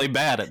she's really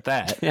bad at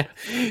that. Yeah,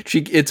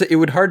 it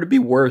would hard to be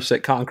worse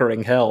at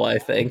conquering hell. I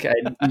think,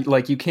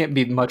 like you can't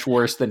be much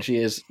worse than she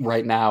is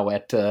right now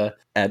at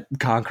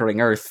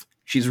conquering Earth.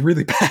 She's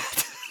really bad.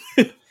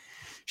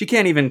 She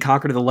can't even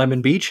conquer the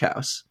Lemon Beach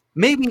house.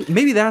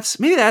 Maybe that's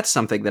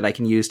something that I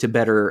can use to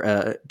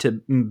better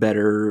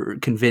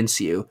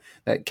convince you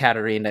that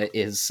Katarina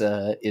is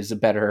a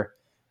better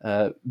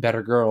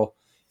girl.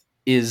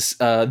 Is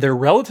their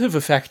relative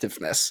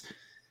effectiveness.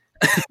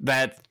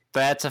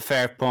 That's a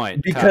fair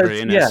point. Because,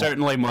 Katarina is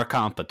certainly more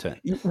competent.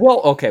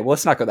 Well, okay,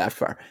 let's not go that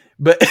far.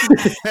 But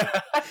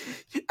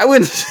I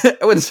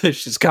wouldn't say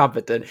she's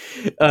competent.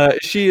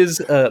 She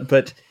is,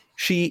 but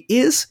she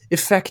is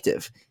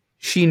effective.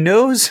 She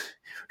knows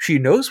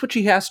what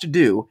she has to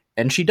do,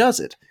 and she does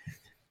it.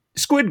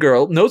 Squid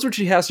Girl knows what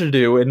she has to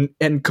do,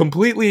 and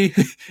completely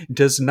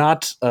does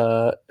not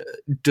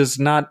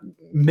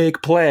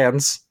make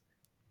plans.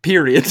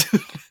 Period.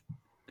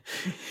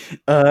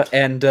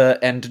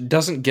 And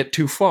doesn't get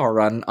too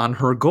far on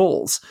her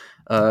goals.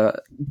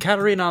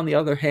 Katarina, on the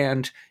other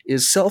hand,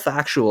 is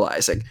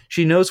self-actualizing.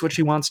 She knows what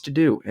she wants to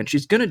do, and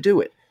she's going to do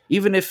it,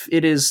 even if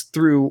it is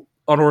through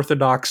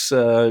unorthodox,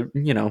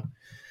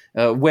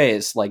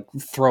 ways, like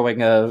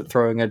throwing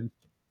a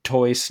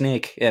toy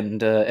snake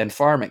and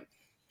farming.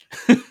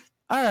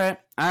 All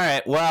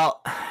right.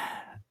 Well,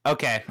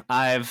 okay.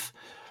 I've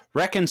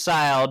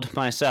reconciled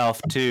myself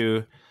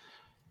to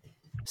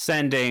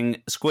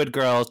sending Squid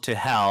Girl to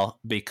hell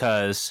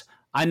because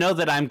I know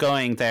that I'm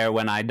going there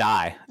when I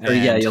die.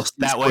 And yeah, you'll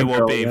that way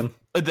we'll be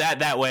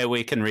that way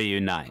we can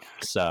reunite.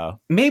 So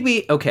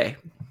maybe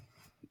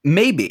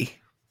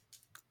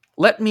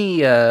let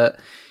me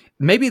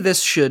maybe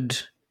this should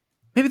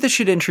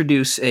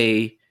introduce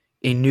a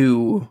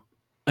new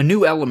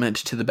element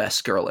to the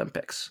Best Girl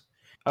Olympics.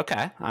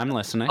 Okay, I'm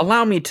listening.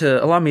 Allow me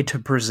to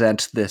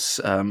present this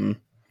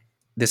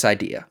this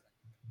idea.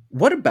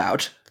 What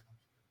about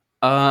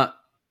the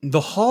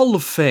Hall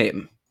of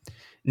Fame?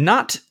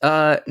 Not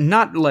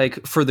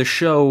like for the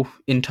show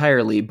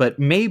entirely, but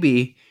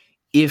maybe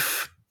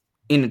if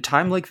in a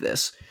time like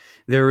this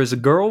there is a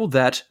girl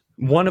that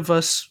one of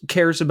us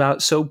cares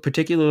about so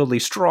particularly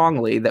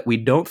strongly that we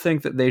don't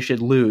think that they should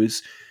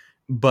lose,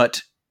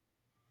 but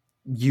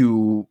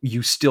you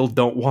still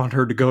don't want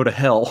her to go to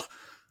hell.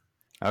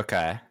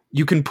 Okay.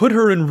 You can put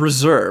her in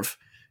reserve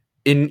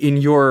in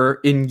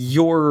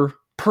your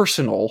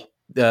personal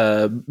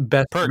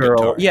best Purgatory.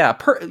 girl. Yeah,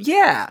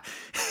 yeah.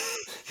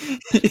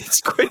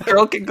 Squid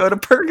Girl can go to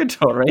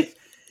purgatory.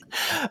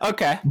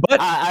 Okay. But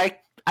I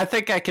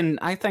think I can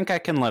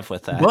live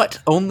with that. But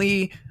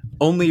only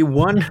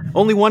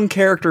one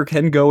character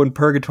can go in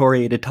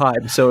purgatory at a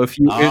time. So if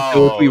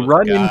we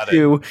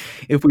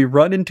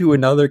run into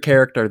another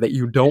character that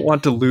you don't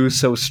want to lose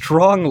so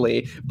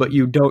strongly, but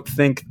you don't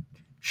think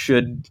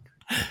should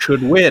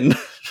win,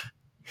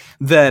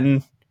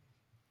 then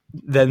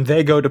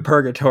they go to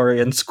purgatory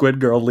and Squid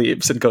Girl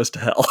leaves and goes to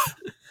hell.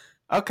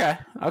 Okay.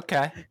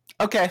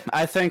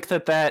 I think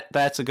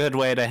that's a good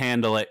way to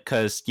handle it,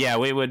 because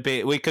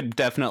we could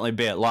definitely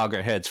be at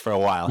loggerheads for a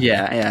while.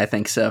 Yeah, I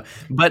think so.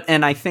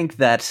 And I think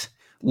that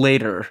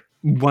later,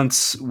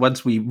 once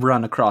we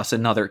run across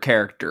another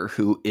character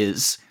who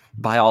is,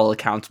 by all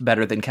accounts,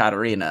 better than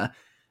Katarina,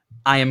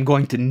 I am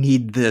going to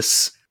need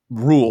this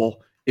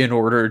rule in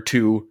order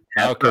to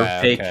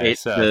vacate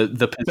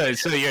the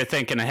position. So you're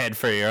thinking ahead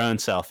for your own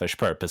selfish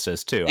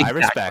purposes too. Exactly. I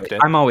respect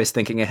it. I'm always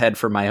thinking ahead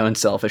for my own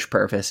selfish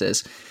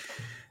purposes.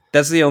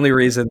 That's the only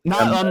reason.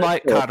 Not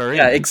unlike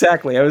Katarina. Yeah,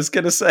 exactly. I was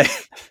gonna say.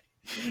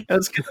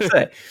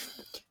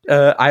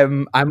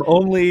 I'm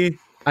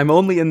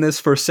only in this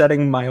for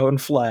setting my own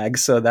flag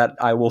so that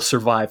I will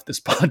survive this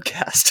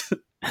podcast.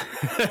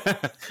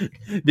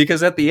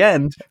 Because at the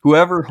end,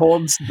 whoever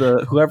holds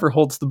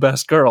the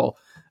best girl,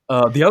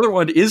 the other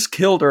one is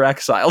killed or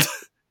exiled.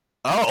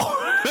 Oh.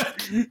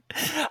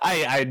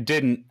 I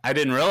didn't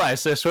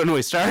realize this when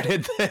we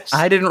started this.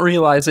 I didn't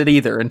realize it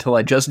either until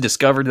I just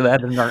discovered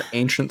that in our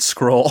ancient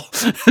scroll.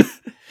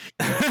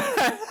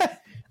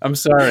 I'm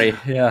sorry.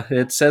 Yeah,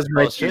 it says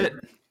right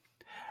here.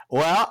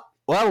 Well,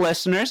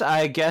 listeners,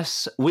 I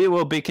guess we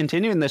will be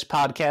continuing this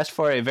podcast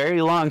for a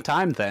very long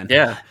time then.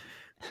 Yeah.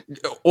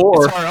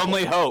 Or it's our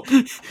only hope.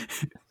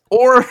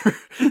 Or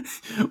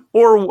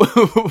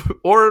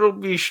it'll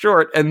be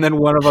short and then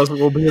one of us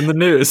will be in the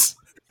news.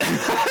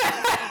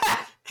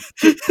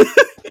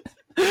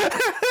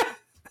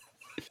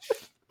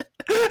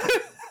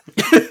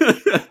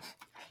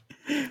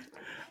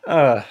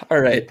 All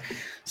right.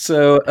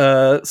 So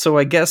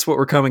I guess what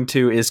we're coming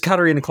to is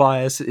Katarina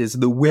Claes is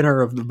the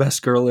winner of the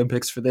Best Girl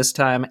Olympics for this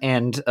time,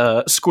 and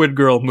Squid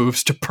Girl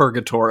moves to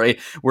purgatory,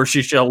 where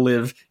she shall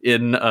live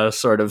in a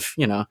sort of,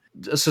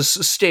 a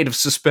state of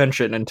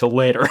suspension until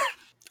later.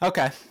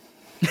 Okay.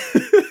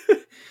 I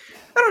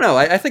don't know.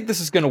 I think this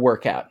is going to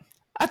work out.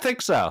 I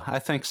think so.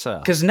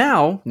 Because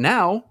now,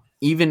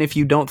 even if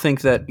you don't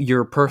think that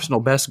your personal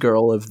best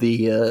girl of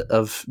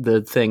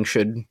the thing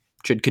should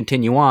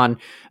continue on,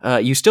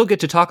 you still get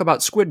to talk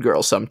about Squid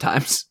Girl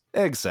sometimes.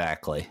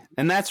 Exactly.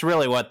 And that's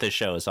really what this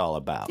show is all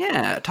about.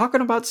 Yeah, talking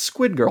about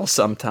Squid Girl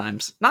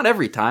sometimes. Not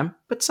every time,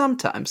 but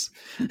sometimes.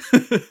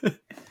 The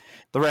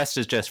rest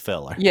is just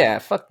filler. Yeah,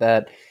 fuck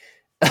that.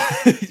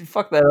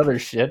 Fuck that other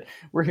shit.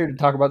 We're here to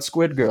talk about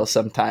Squid Girl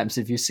sometimes.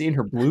 Have you seen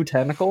her blue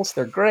tentacles?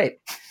 They're great.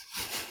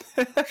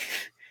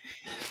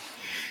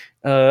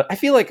 I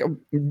feel like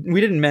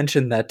we didn't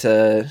mention that,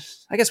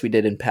 I guess we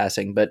did in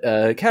passing, but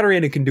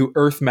Katarina can do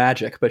earth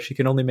magic, but she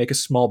can only make a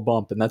small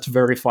bump, and that's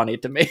very funny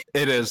to me.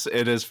 It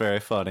is very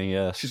funny,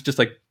 yes. She's just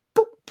like,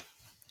 boop.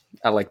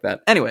 I like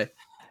that. Anyway.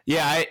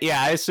 Yeah,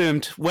 I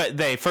assumed what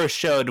they first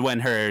showed when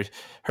her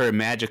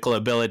magical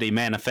ability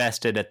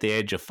manifested at the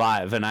age of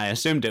 5, and I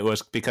assumed it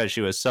was because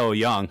she was so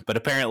young, but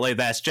apparently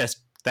that's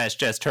just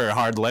her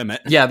hard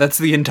limit. Yeah, that's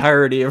the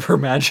entirety of her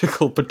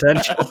magical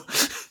potential.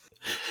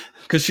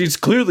 Because she's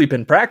clearly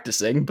been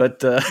practicing,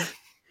 but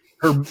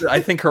I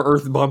think her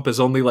earth bump is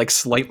only like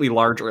slightly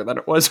larger than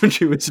it was when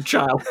she was a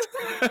child.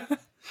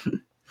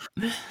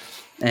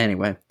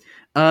 Anyway,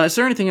 is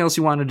there anything else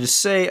you wanted to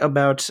say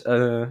about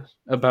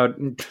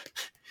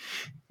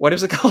what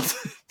is it called?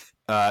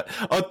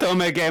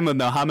 Otome gemu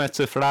no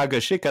hametsu fraga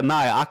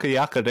shikanai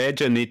akuyaka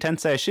reja ni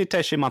tensei shite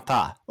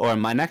shimata. Or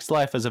my next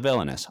life as a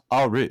villainess.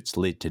 All routes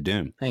lead to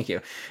doom. Thank you.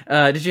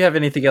 Did you have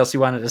anything else you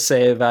wanted to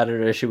say about it,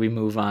 or should we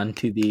move on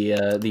to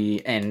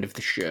the end of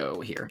the show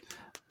here?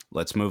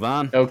 Let's move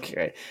on.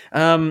 Okay.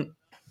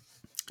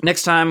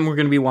 Next time we're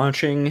going to be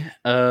watching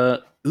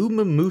Uma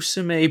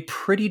Musume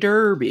Pretty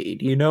Derby.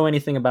 Do you know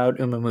anything about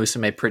Uma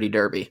Musume Pretty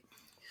Derby?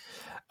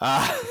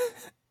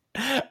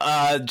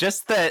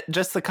 Just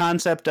the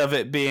concept of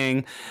it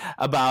being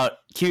about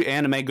cute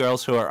anime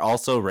girls who are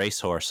also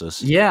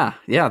racehorses. Yeah,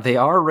 they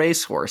are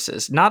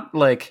racehorses. Not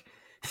like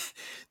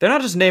they're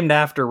not just named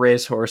after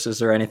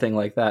racehorses or anything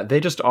like that. They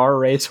just are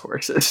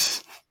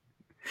racehorses.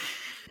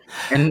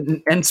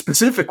 and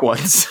specific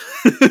ones.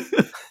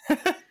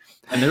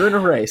 And they're in a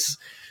race.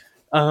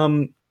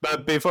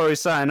 But before we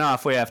sign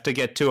off, we have to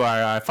get to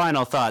our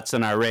final thoughts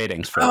and our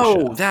ratings for the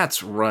show. Oh,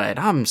 that's right.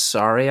 I'm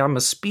sorry. I'm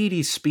a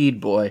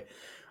speed boy.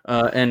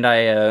 And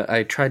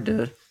I tried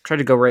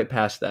to go right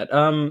past that.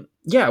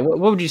 Yeah. What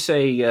would you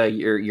say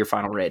your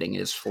final rating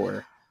is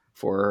for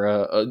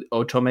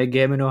Otome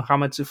Game no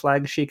Hamatsu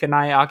Flag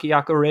Shikanai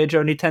Akiyaku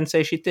Reijo ni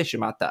Tensei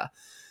Shitishimata?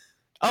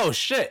 Oh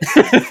shit!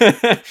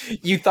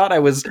 You thought I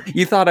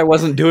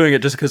wasn't doing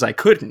it just because I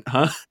couldn't,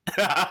 huh?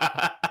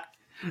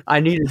 I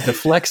needed to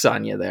flex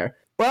on you there.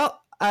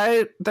 Well,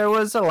 there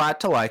was a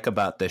lot to like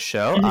about this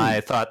show.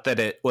 I thought that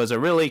it was a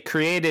really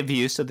creative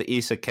use of the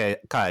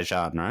isekai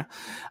genre,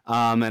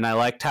 and I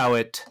liked how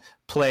it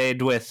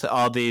played with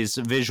all these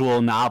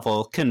visual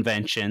novel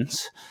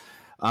conventions.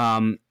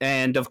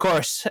 And of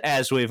course,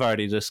 as we've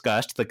already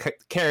discussed, the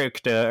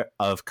character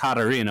of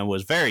Katarina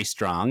was very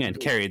strong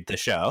and carried the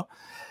show.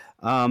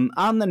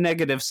 On the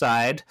negative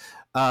side,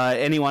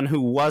 anyone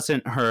who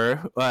wasn't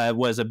her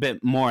was a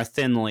bit more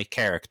thinly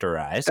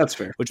characterized. That's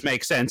fair. Which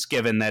makes sense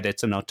given that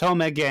it's an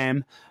Otome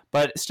game,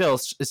 but still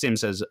it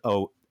seems as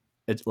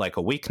it's like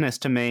a weakness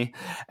to me.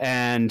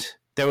 And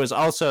there was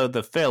also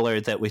the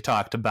filler that we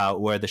talked about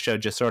where the show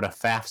just sort of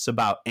faffs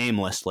about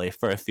aimlessly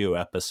for a few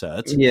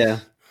episodes.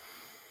 Yeah.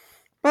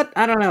 But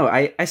I don't know.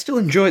 I still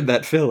enjoyed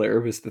that filler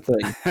was the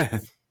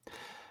thing.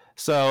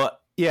 So,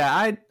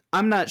 yeah,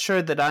 I'm not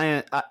sure that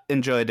I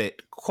enjoyed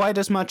it quite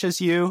as much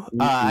as you.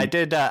 Mm-hmm.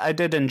 I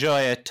did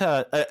enjoy it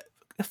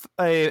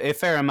a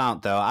fair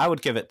amount, though. I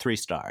would give it 3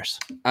 stars.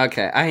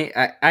 Okay,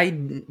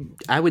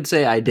 I would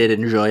say I did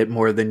enjoy it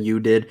more than you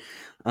did.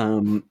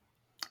 I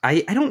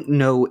don't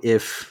know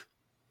if,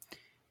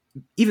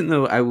 even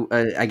though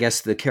I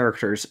guess the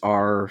characters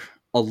are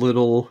a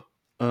little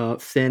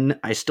thin,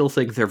 I still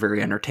think they're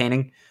very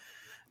entertaining.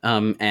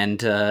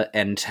 And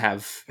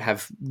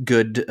have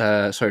good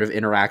sort of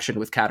interaction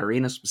with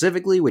Katarina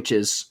specifically, which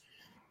is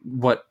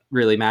what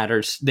really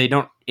matters. They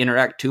don't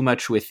interact too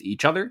much with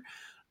each other,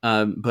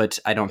 but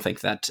I don't think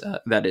that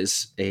that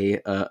is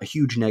a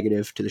huge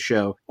negative to the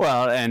show.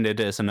 Well, and it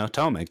is an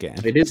Otome game.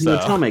 It is an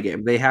Otome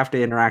game. They have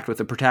to interact with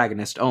the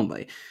protagonist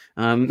only,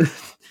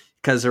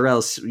 because or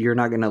else you're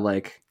not gonna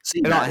like.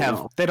 See,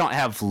 they don't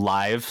have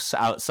lives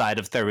outside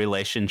of their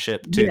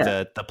relationship to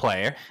the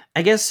player.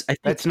 I guess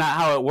that's not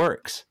how it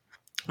works.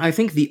 I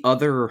think the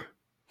other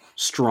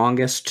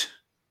strongest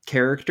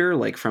character,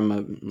 like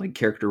from a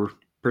character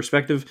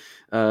perspective,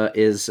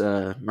 is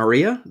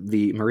Maria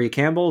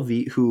Campbell,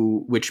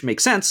 which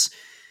makes sense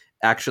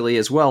actually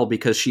as well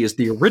because she is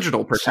the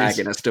original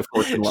protagonist of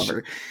Fortune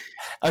Lover.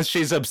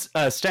 She's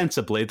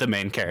ostensibly the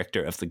main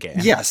character of the game.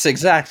 Yes,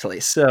 exactly.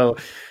 So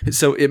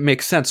it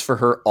makes sense for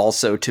her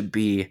also to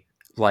be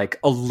like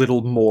a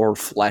little more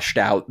fleshed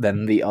out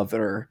than the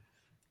other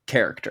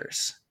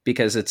characters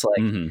because it's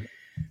like,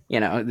 you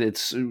know,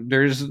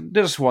 there's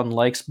this one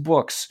likes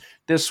books.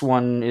 This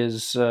one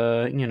is,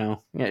 you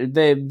know,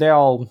 they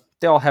all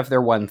have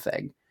their one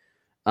thing.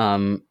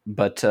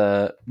 But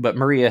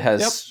Maria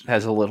has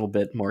a little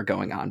bit more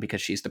going on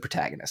because she's the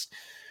protagonist.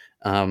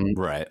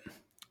 Right.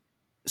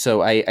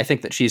 So I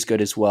think that she's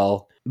good as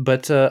well.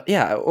 But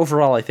yeah,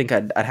 overall, I think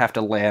I'd have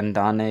to land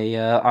on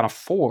a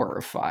 4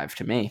 or 5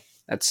 to me.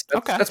 That's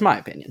okay. That's my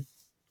opinion.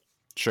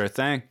 Sure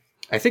thing.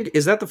 I think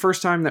is that the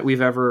first time that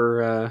we've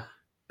ever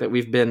that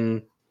we've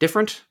been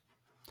different?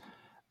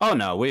 Oh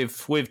no,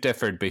 we've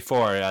differed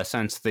before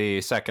since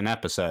the second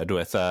episode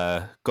with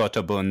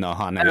Gotobun no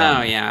Hanayome.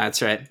 Oh yeah,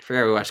 that's right.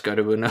 Forgot we watched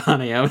Gotobun no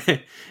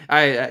Hanayome.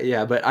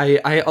 But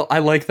I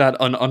like that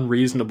an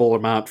unreasonable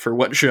amount for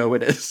what show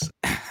it is.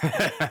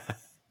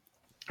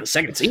 The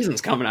second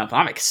season's coming up.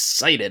 I'm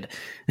excited.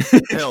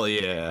 Hell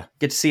yeah.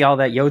 Get to see all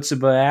that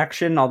Yotsuba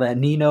action, all that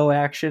Nino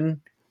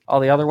action, all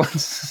the other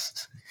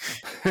ones.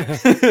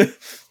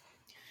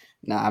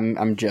 Nah,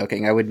 I'm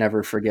joking. I would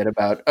never forget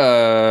about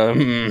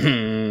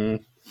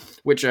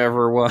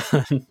whichever one.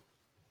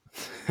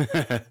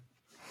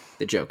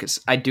 The joke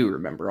is I do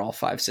remember all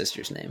 5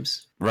 sisters'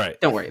 names. Right.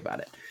 Don't worry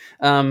about it.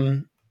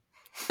 All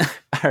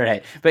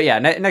right. But yeah,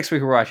 next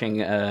week we're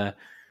watching Uma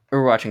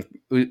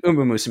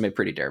Musume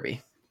Pretty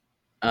Derby.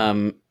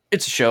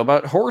 It's a show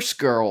about horse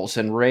girls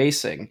and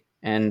racing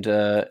and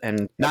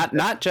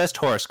not just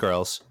horse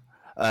girls,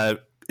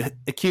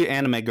 cute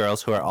anime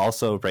girls who are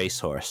also race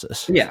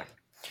horses. Yeah.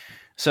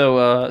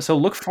 So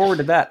look forward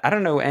to that. I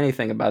don't know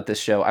anything about this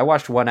show. I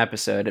watched 1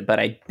 episode, but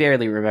I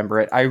barely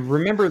remember it. I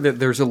remember that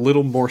there's a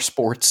little more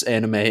sports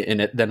anime in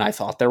it than I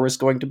thought there was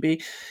going to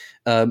be.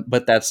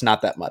 But that's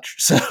not that much.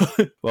 So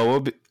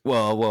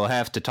we'll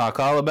have to talk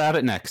all about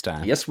it next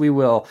time. Yes, we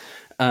will.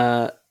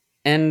 So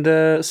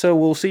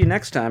we'll see you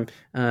next time.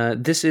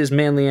 This is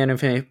Manly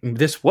Anime.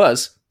 This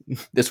was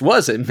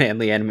a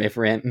Manly Anime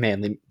for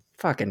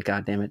Fucking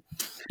goddamn it!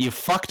 You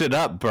fucked it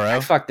up, bro. I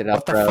fucked it up,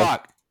 What the bro.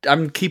 fuck?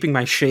 I'm keeping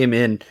my shame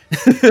in.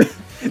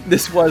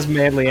 This was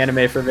Manly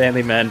Anime for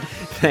Manly Men.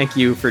 Thank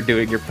you for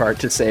doing your part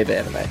to save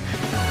anime.